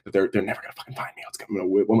far that they're never gonna fucking find me.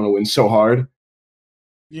 I'm gonna win so hard.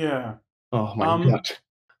 Yeah. Oh my god.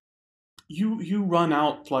 You run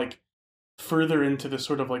out like further into this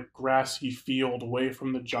sort of like grassy field away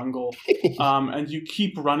from the jungle, and you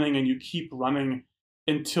keep running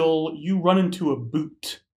until you run into a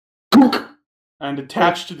boot. And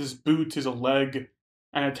attached to this boot is a leg,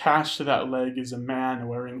 and attached to that leg is a man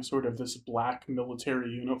wearing sort of this black military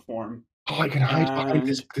uniform. Oh, I can hide behind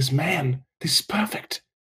And this man. This is perfect.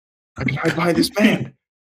 I can hide behind this man.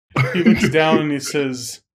 he looks down and he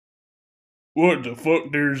says, "What the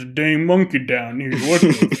fuck? There's a dang monkey down here. What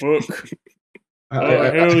the fuck?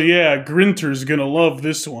 Hell yeah, Grinter's gonna love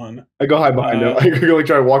this one." I go hide behind him. I go like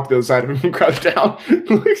try to walk to the other side of him and crouch down.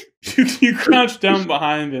 You crouch down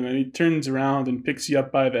behind him, and he turns around and picks you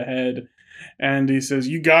up by the head, and he says,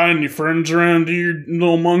 "You got any friends around here,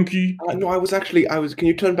 little monkey?" No, I was. Can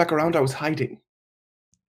you turn back around? I was hiding.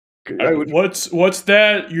 What's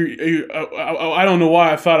that? I don't know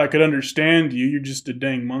why I thought I could understand you. You're just a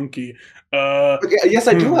dang monkey. Yes,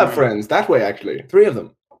 I do have friends. That way, actually. 3 of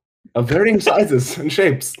them. Of varying sizes and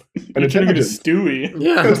shapes. And You're turning into intelligence. Stewie.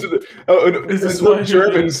 Yeah. Is this It's why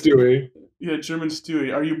German you're- Stewie. Yeah, German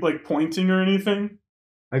Stewie. Are you like pointing or anything?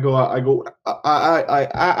 I do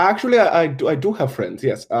have friends,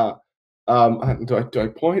 yes. Do I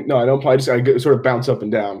point? No, I don't point. I sort of bounce up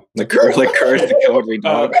and down. Like Courage the Cowardly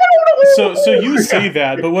Dog. So you say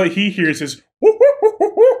that, but what he hears is,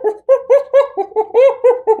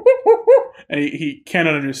 and he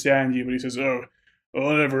cannot understand you, but he says, "Oh,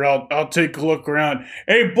 whatever. I'll take a look around.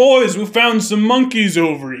 Hey boys, we found some monkeys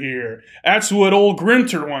over here. That's what old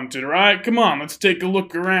Grinter wanted, right? Come on, let's take a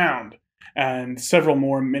look around." And several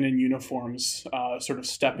more men in uniforms sort of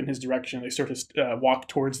step in his direction. They sort of walk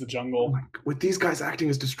towards the jungle. With these guys acting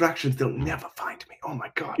as distractions, they'll never find me. Oh my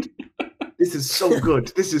god. This is so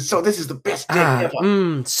good. This is the best day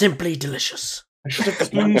ever. Simply delicious. I should have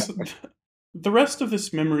done that. Spoons, the rest of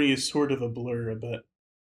this memory is sort of a blur, but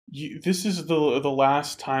this is the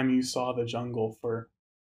last time you saw the jungle for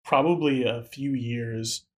probably a few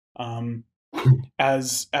years.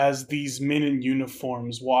 As these men in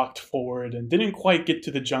uniforms walked forward and didn't quite get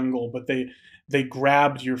to the jungle, but they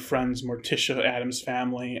grabbed your friends Morticia Adams'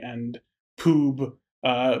 family and Poob,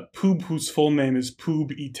 whose full name is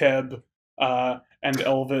Poob Iteb, and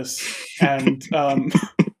Elvis, and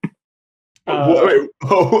Wait,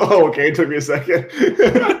 okay, it took me a second.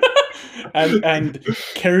 and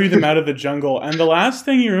carry them out of the jungle. And the last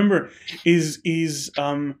thing you remember is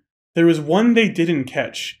there was one they didn't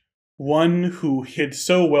catch. One who hid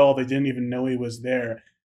so well they didn't even know he was there.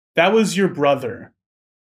 That was your brother.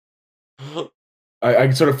 I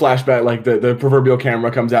sort of flash back, like the proverbial camera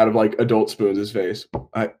comes out of like adult Spoons' face.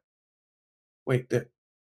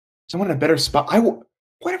 Someone in a better spot.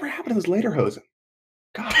 Whatever happened to this lederhosen?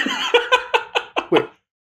 God. Wait.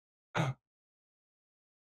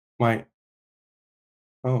 My.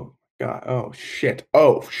 Oh God. Oh shit.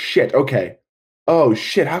 Oh shit. Okay. Oh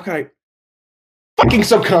shit. How can I? Fucking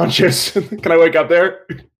subconscious. Can I wake up there?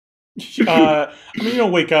 I mean, you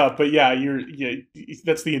don't wake up, but yeah,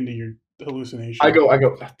 that's the end of your hallucination. I go.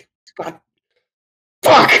 God.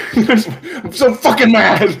 Fuck! I'm so fucking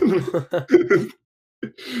mad.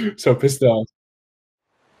 So pissed off.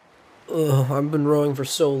 Ugh, I've been rowing for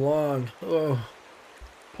so long. Oh.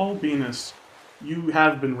 Paul Venus, you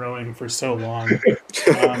have been rowing for so long.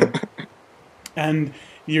 And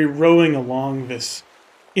you're rowing along this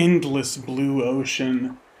endless blue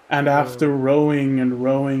ocean. And after rowing and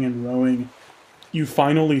rowing and rowing, you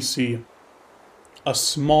finally see a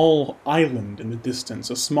small island in the distance.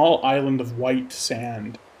 A small island of white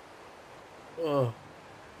sand. Oh,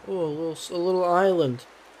 a little island.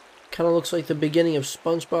 Kind of looks like the beginning of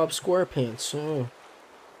SpongeBob SquarePants. Oh.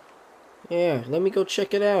 Yeah, let me go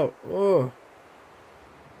check it out. Oh.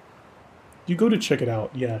 You go to check it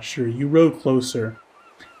out. Yeah, sure. You row closer,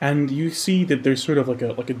 and you see that there's sort of like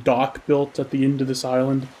a dock built at the end of this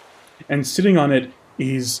island, and sitting on it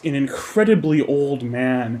is an incredibly old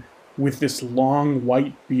man with this long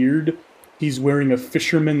white beard. He's wearing a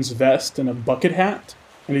fisherman's vest and a bucket hat,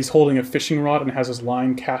 and he's holding a fishing rod and has his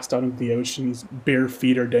line cast out into the ocean. His bare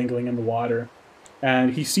feet are dangling in the water.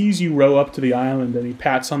 And he sees you row up to the island, and he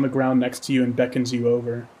pats on the ground next to you and beckons you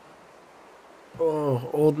over. Oh,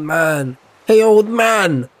 old man. Hey, old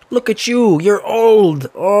man. Look at you. You're old.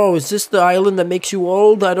 Oh, is this the island that makes you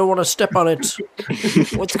old? I don't want to step on it.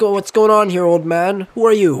 What's going on here, old man? Who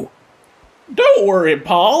are you? Don't worry,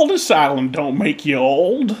 Paul. This island don't make you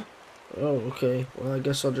old. Oh, okay. Well, I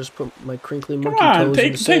guess I'll just put my crinkly monkey Come on, toes in the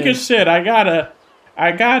take a sand. sit. I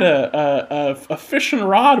got a fishing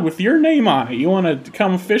rod with your name on it. You want to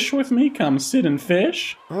come fish with me? Come sit and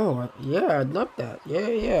fish. Oh, yeah, I'd love that.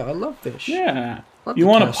 Yeah, I love fish. Yeah. Love You to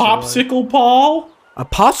want a cast a line. popsicle, Paul? A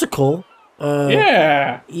popsicle?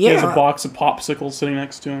 Yeah. He has a yeah. box of popsicles sitting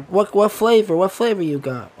next to him. What flavor? What flavor you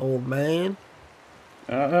got, old man?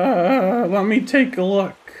 Let me take a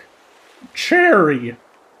look. Cherry.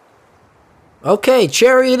 Okay,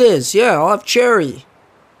 cherry it is. Yeah, I'll have cherry.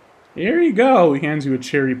 Here you go. He hands you a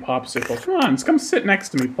cherry popsicle. Come on, come sit next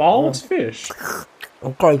to me, Paul. Let's fish.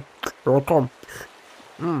 Okay, here I come.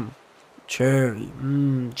 Cherry.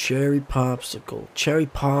 Cherry popsicle. Cherry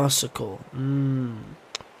popsicle.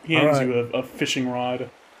 He hands Alright. you a fishing rod.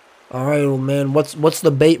 All right, old man. What's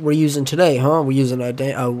the bait we're using today, huh? We're using a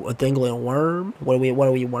dangling worm. What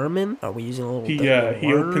are we worming? Are we using a little? He dangling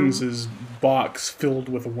worm? opens his box filled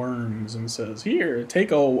with worms and says, "Here,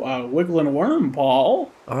 take a wiggling worm,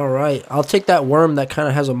 Paul." All right, I'll take that worm that kind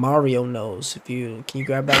of has a Mario nose. Can you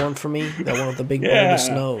grab that one for me? That one with the big bulbous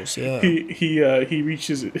nose. Yeah. He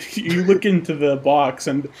reaches. You look into the box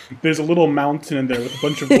and there's a little mountain in there with a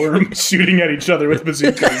bunch of worms shooting at each other with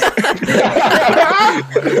bazookas.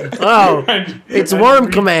 Oh, And- it's and Worm you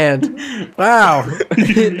Command. Wow.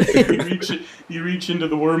 you reach into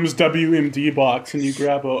the worm's WMD box and you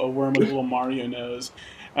grab a worm with a little Mario nose.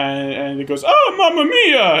 And it goes, "Oh, Mamma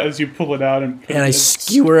Mia!" as you pull it out and And I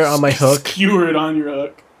skewer it on my hook. Skewer it on your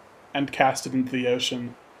hook and cast it into the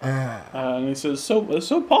ocean. And he says, "So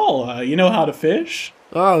Paul, you know how to fish?"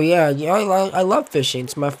 Oh yeah. I love fishing.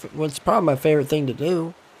 It's probably my favorite thing to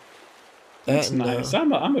do. That's And, nice.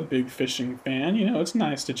 I'm a big fishing fan. You know, it's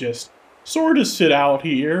nice to just sort of sit out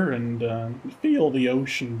here and feel the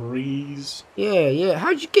ocean breeze. Yeah.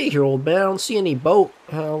 How'd you get here, old man? I don't see any boat.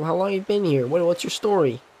 How long you been here? What's your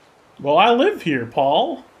story? Well, I live here,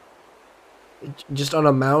 Paul. Just on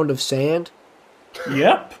a mound of sand?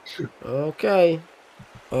 Yep. Okay.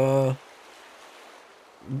 I've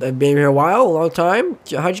been here a while, a long time.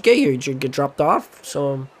 How'd you get here? Did you get dropped off?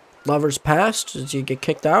 Some lovers passed? Did you get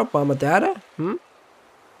kicked out by my dada?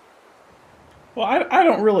 Well, I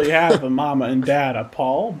don't really have a mama and dada,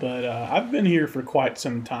 Paul, but I've been here for quite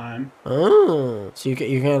some time. Oh, so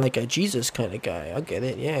you're kind of like a Jesus kind of guy. I get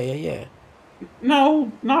it. Yeah.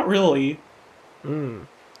 No, not really.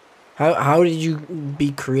 How did you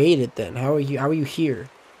be created then? How are you here?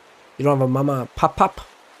 You don't have a mama pop?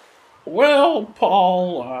 Well,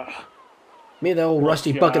 Paul, Me, that old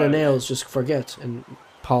rusty God. bucket of nails just forgets. And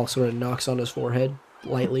Paul sort of knocks on his forehead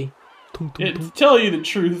lightly. to tell you the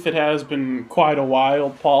truth, it has been quite a while,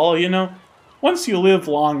 Paul. You know, once you live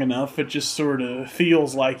long enough, it just sort of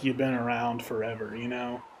feels like you've been around forever, you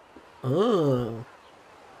know? Oh.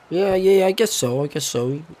 Yeah, I guess so.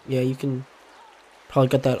 Yeah, you can probably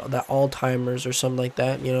got that Alzheimer's or something like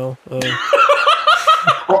that, you know.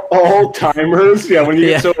 All timers? Yeah, when you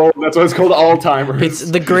Yeah. get so old, that's why it's called all timers.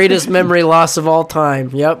 It's the greatest memory loss of all time.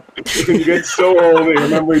 Yep. When you get so old that your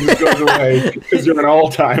memory just goes away because you're an all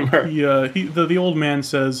timer. The old man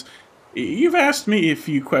says, "You've asked me a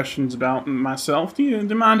few questions about myself. Do you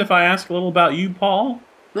mind if I ask a little about you, Paul?"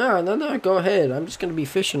 No. Go ahead. I'm just gonna be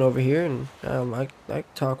fishing over here, and I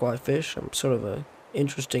talk while I fish. I'm sort of a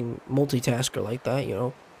interesting multitasker like that.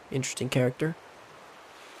 Interesting character.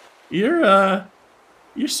 You're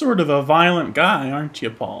sort of a violent guy, aren't you,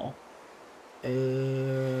 Paul? What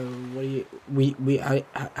do you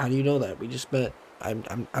how do you know that? We just met.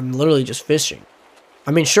 I'm literally just fishing.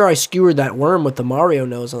 I mean, sure, I skewered that worm with the Mario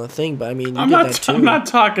nose on the thing, but I mean, you did that too. I'm not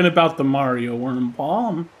talking about the Mario worm,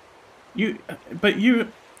 Paul. You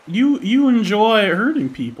enjoy hurting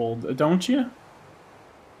people, don't you?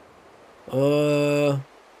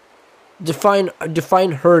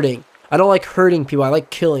 Define hurting. I don't like hurting people. I like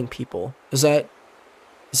killing people. Is that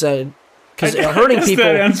because hurting I guess people?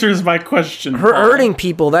 That answers my question. Paul. Hurting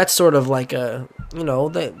people. That's sort of like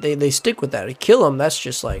they stick with that. To kill them, that's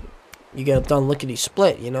just like you get done lickety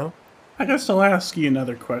split. I guess I'll ask you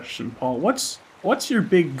another question, Paul. What's your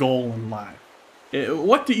big goal in life?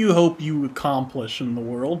 What do you hope you accomplish in the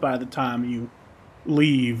world by the time you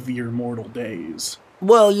leave your mortal days?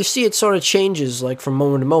 Well, you see, it sort of changes, like, from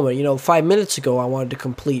moment to moment. 5 minutes ago, I wanted to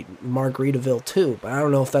complete Margaritaville 2, but I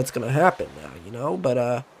don't know if that's going to happen now, But,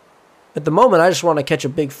 at the moment, I just want to catch a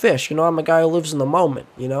big fish. I'm a guy who lives in the moment,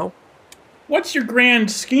 What's your grand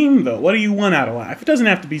scheme, though? What do you want out of life? It doesn't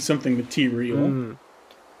have to be something material.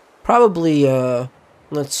 Probably,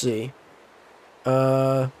 let's see.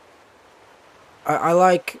 I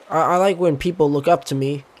like when people look up to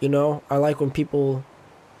me, I like when people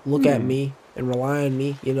look at me and rely on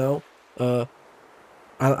me, I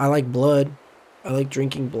like blood. I like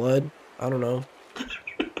drinking blood. I don't know.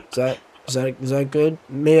 Is that good?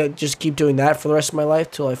 May I just keep doing that for the rest of my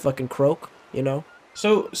life till I fucking croak,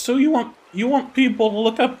 So you want people to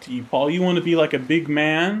look up to you, Paul? You want to be like a big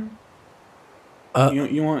man?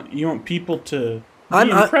 You want people to be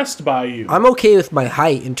impressed by you? I'm okay with my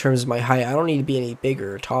height in terms of my height. I don't need to be any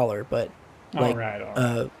bigger or taller, but like, all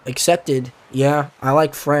right. accepted. Yeah, I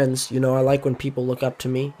like friends. I like when people look up to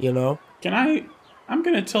me. I'm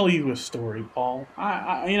gonna tell you a story, Paul.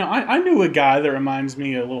 I knew a guy that reminds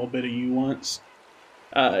me a little bit of you once.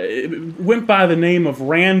 It went by the name of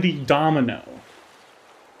Randy Domino.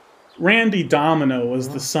 Randy Domino was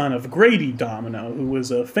the son of Grady Domino, who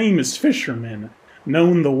was a famous fisherman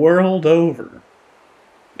known the world over.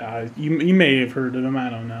 You may have heard of him. I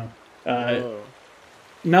don't know.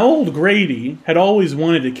 Now, old Grady had always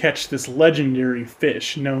wanted to catch this legendary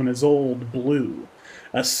fish known as Old Blue.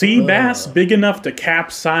 A sea bass big enough to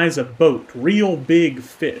capsize a boat. Real big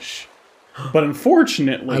fish. But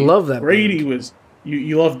unfortunately, I love that Grady band. was...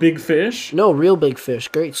 You love big fish? No, Real Big Fish.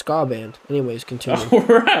 Great ska band. Anyways, continue. All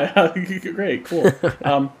right. Great, cool.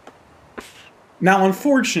 Now,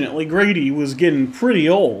 unfortunately, Grady was getting pretty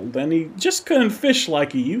old, and he just couldn't fish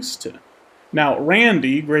like he used to. Now,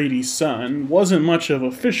 Randy, Grady's son, wasn't much of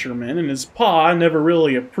a fisherman, and his pa never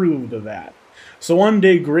really approved of that. So one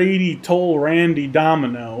day, Grady told Randy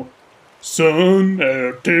Domino, "Son,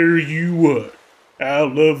 I'll tell you what.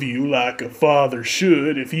 I'll love you like a father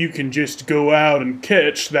should if you can just go out and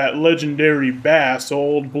catch that legendary bass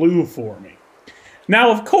Old Blue for me."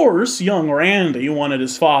 Now, of course, young Randy wanted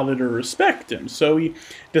his father to respect him, so he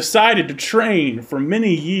decided to train for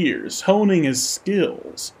many years, honing his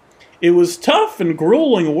skills. It was tough and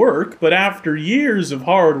grueling work, but after years of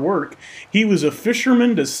hard work, he was a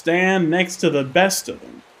fisherman to stand next to the best of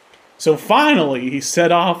them. So finally, he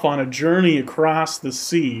set off on a journey across the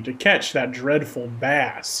sea to catch that dreadful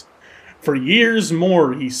bass. For years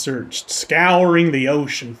more he searched, scouring the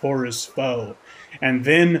ocean for his foe. And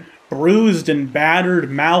then, bruised and battered,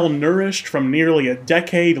 malnourished from nearly a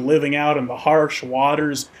decade living out in the harsh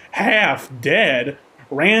waters, half dead,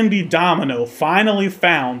 Randy Domino finally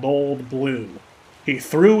found Old Blue. He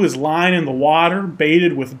threw his line in the water,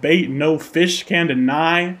 baited with bait no fish can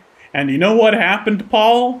deny. And you know what happened,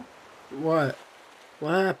 Paul? What?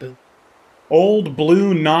 What happened? Old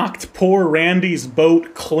Blue knocked poor Randy's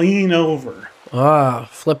boat clean over.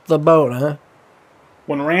 Flip the boat, huh?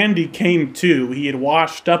 When Randy came to, he had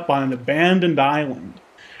washed up on an abandoned island.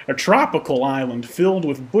 A tropical island filled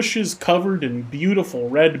with bushes covered in beautiful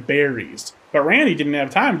red berries. But Randy didn't have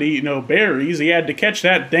time to eat no berries. He had to catch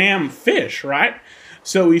that damn fish, right?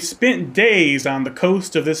 So he spent days on the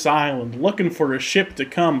coast of this island looking for a ship to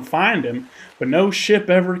come find him, but no ship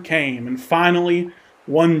ever came. And finally,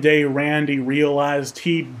 one day Randy realized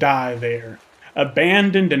he'd die there,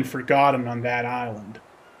 abandoned and forgotten on that island.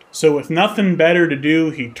 So with nothing better to do,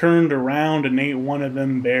 he turned around and ate one of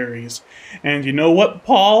them berries. And you know what,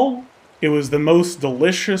 Paul? It was the most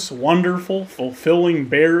delicious, wonderful, fulfilling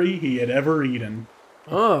berry he had ever eaten.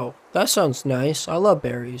 Oh, that sounds nice. I love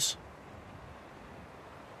berries.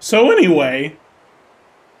 So anyway,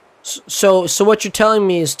 So what you're telling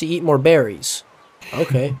me is to eat more berries.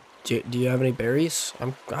 Okay. Do you have any berries?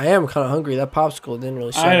 I am kind of hungry. That popsicle didn't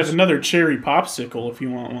really I have sound. another cherry popsicle if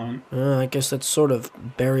you want one. I guess that's sort of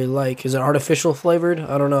berry-like. Is it artificial flavored?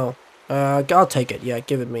 I don't know. I'll take it. Yeah,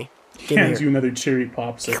 give it me. Give me Hands here. you another cherry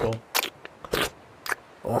popsicle.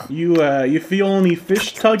 Oh. You feel any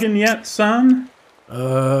fish tugging yet, son?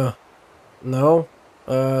 No.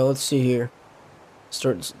 Let's see here.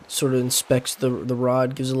 Sort of inspects the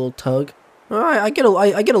rod, gives it a little tug. I get a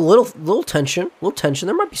little tension.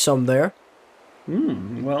 There might be some there.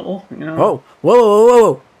 Well, you know.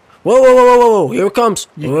 Oh, whoa! Here it comes.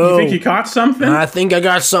 You think you caught something? I think I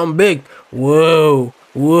got something big. Whoa!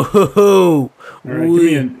 All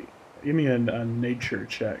right, give me a nature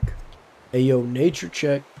check. Hey yo, nature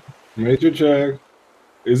check. Major check.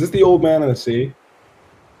 Is this the old man in the sea?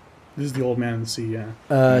 This is the old man in the sea, yeah.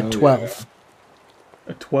 12.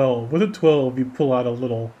 A 12. With a 12, you pull out a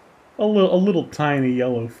little tiny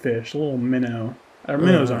yellow fish, a little minnow.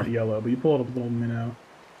 Minnows aren't yellow, but you pull out a little minnow.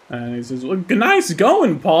 And he says, well, nice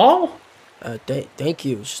going, Paul. Thank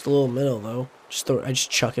you. It's just a little minnow though. I just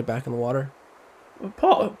chuck it back in the water.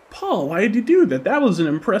 Paul, why did you do that? That was an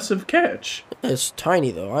impressive catch. It's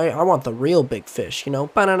tiny though. I want the real big fish. You know.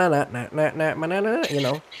 You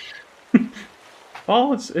know.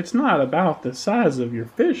 Paul, it's not about the size of your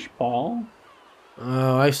fish, Paul.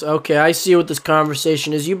 Oh, okay. I see what this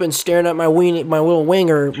conversation is. You've been staring at my little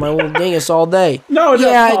winger, my little dingus all day. No,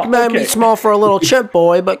 yeah, Paul, it might be okay. small for a little chimp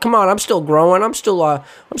boy, but come on, I'm still growing. I'm still a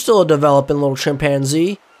developing little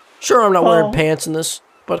chimpanzee. Sure, I'm not Paul, wearing pants in this,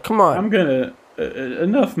 but come on. I'm gonna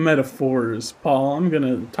enough metaphors, Paul. I'm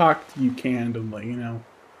gonna talk to you candidly. You know,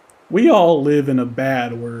 we all live in a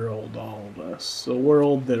bad world, all of us. A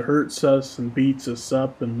world that hurts us and beats us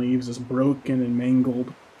up and leaves us broken and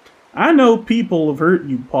mangled. I know people have hurt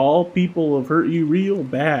you, Paul. People have hurt you real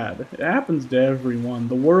bad. It happens to everyone.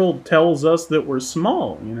 The world tells us that we're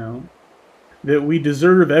small, you know, that we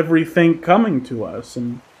deserve everything coming to us,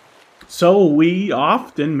 and so we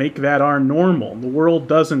often make that our normal. The world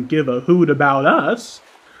doesn't give a hoot about us,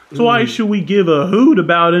 so why should we give a hoot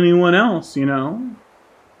about anyone else, you know?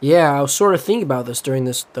 Yeah, I was sort of thinking about this during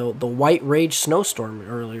the white rage snowstorm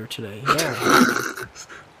earlier today. Yeah.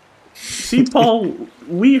 See, Paul,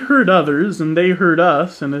 we hurt others and they hurt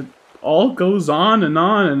us, and it all goes on and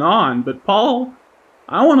on and on. But, Paul,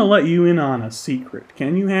 I want to let you in on a secret.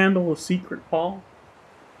 Can you handle a secret, Paul?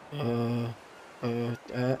 I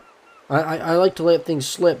like to let things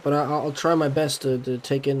slip, but I'll try my best to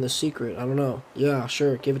take in the secret. I don't know. Yeah,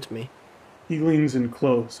 sure, give it to me. He leans in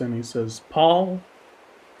close and he says, Paul,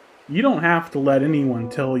 you don't have to let anyone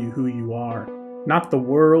tell you who you are. Not the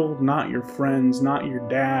world, not your friends, not your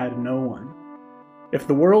dad, no one. If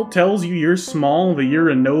the world tells you you're small, that you're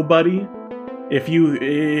a nobody, if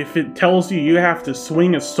it tells you have to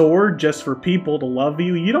swing a sword just for people to love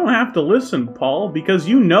you, you don't have to listen, Paul, because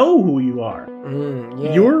you know who you are.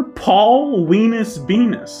 Yeah. You're Paul Venus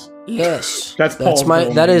Venus. Yes. That's Paul's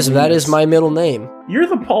middle that name, is Venus. my middle name. You're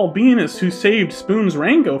the Paul Venus who saved Spoon's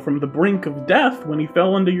Rango from the brink of death when he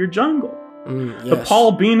fell into your jungle. Yes. The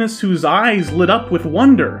Paul Venus whose eyes lit up with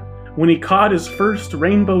wonder when he caught his first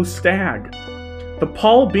rainbow stag. The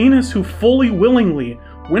Paul Venus who fully willingly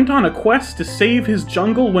went on a quest to save his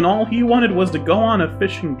jungle when all he wanted was to go on a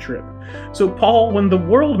fishing trip. So Paul, when the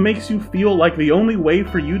world makes you feel like the only way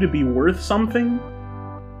for you to be worth something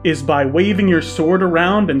is by waving your sword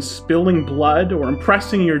around and spilling blood, or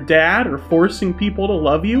impressing your dad, or forcing people to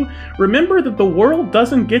love you, remember that the world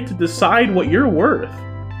doesn't get to decide what you're worth.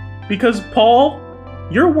 Because, Paul,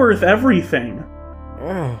 you're worth everything.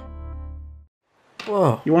 Oh.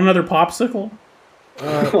 Whoa. You want another popsicle?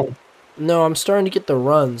 No, I'm starting to get the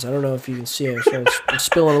runs. I don't know if you can see it. I'm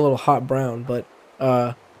spilling a little hot brown, but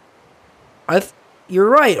you're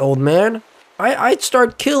right, old man. I'd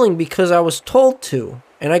start killing because I was told to,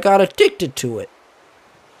 and I got addicted to it.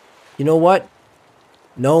 You know what?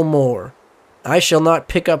 No more. I shall not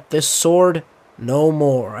pick up this sword no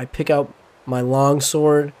more. I pick up my long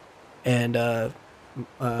sword, and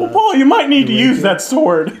Well, Paul, you might need to use that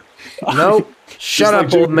sword. Nope. Shut Just up, like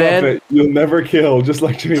Jimmy old man. Buffett, you'll never kill, just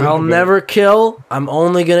like Jimmy I'll Buffett. never kill. I'm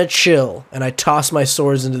only gonna chill. And I toss my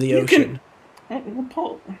swords into the ocean. Well,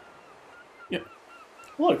 Paul. Yeah.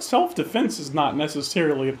 Look, self-defense is not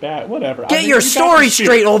necessarily a bad. Whatever. Get your story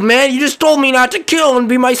straight, old man. You just told me not to kill and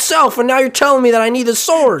be myself, and now you're telling me that I need a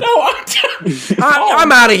sword. No,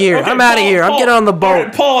 I'm out of here. Okay, I'm out of here. I'm Paul, getting on the boat. all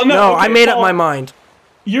right, Paul, no, I okay, made up Paul. my mind.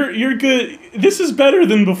 You're good. This is better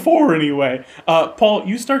than before, anyway. Paul,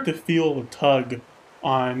 you start to feel a tug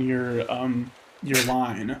on your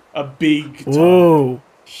line. A big tug. Whoa.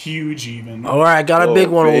 Huge, even. All right, I got a big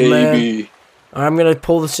one, old man. baby. I'm gonna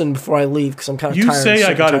pull this in before I leave because I'm kind of You tired. say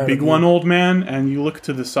I got a tired big of you. one, old man, and you look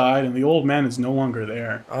to the side, and the old man is no longer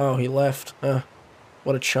there. Oh, he left.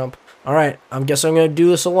 What a chump. All right, I guess I'm gonna do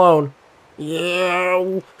this alone.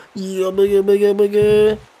 Yeah,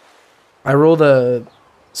 bigger. I rolled a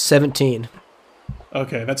 17.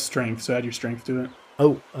 Okay, that's strength, so add your strength to it.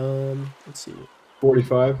 Oh, let's see.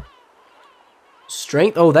 45.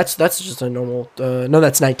 Strength? Oh, that's just a normal. No,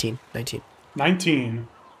 that's 19. 19. 19.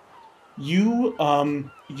 You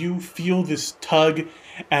feel this tug,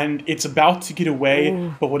 and it's about to get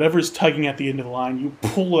away, but whatever's tugging at the end of the line, you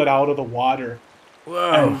pull it out of the water.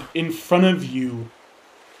 Whoa. And in front of you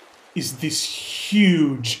is this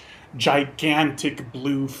huge, gigantic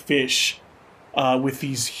blue fish with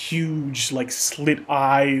these huge, like, slit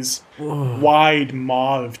eyes, wide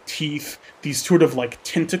maw of teeth, these sort of, like,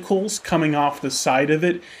 tentacles coming off the side of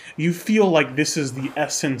it. You feel like this is the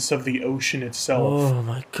essence of the ocean itself. Oh,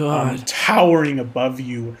 my God. Towering above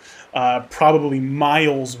you, probably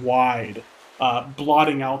miles wide,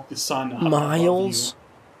 blotting out the sun up above Miles?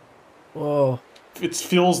 Whoa. you. It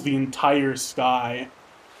fills the entire sky,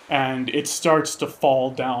 and it starts to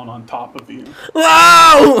fall down on top of you.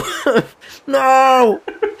 No! No!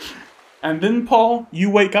 And then, Paul, you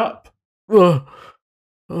wake up. Oh,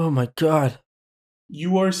 my God.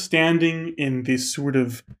 You are standing in this sort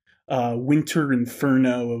of winter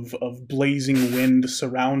inferno of blazing wind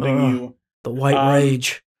surrounding you. The white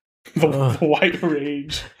rage. The white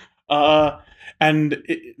rage. And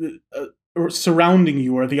surrounding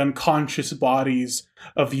you are the unconscious bodies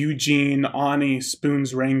of Eugene, Ani,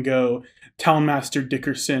 Spoons Rango, Townmaster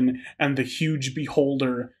Dickerson, and the huge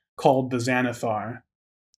beholder called the Xanathar.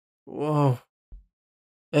 Whoa.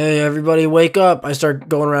 Hey, everybody, wake up. I start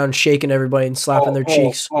going around shaking everybody and slapping their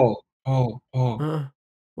cheeks. Paul.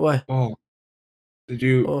 What? Paul. Did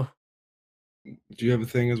you Oh. have a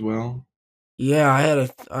thing as well? Yeah, I had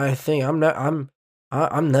a thing.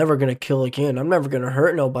 I'm never gonna kill again. I'm never gonna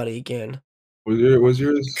hurt nobody again. Was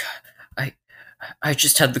yours? I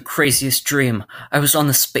just had the craziest dream. I was on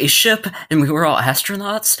the spaceship, and we were all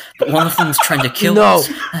astronauts, but one of them was trying to kill No. us.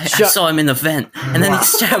 I saw him in the vent, and then he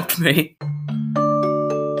stabbed me.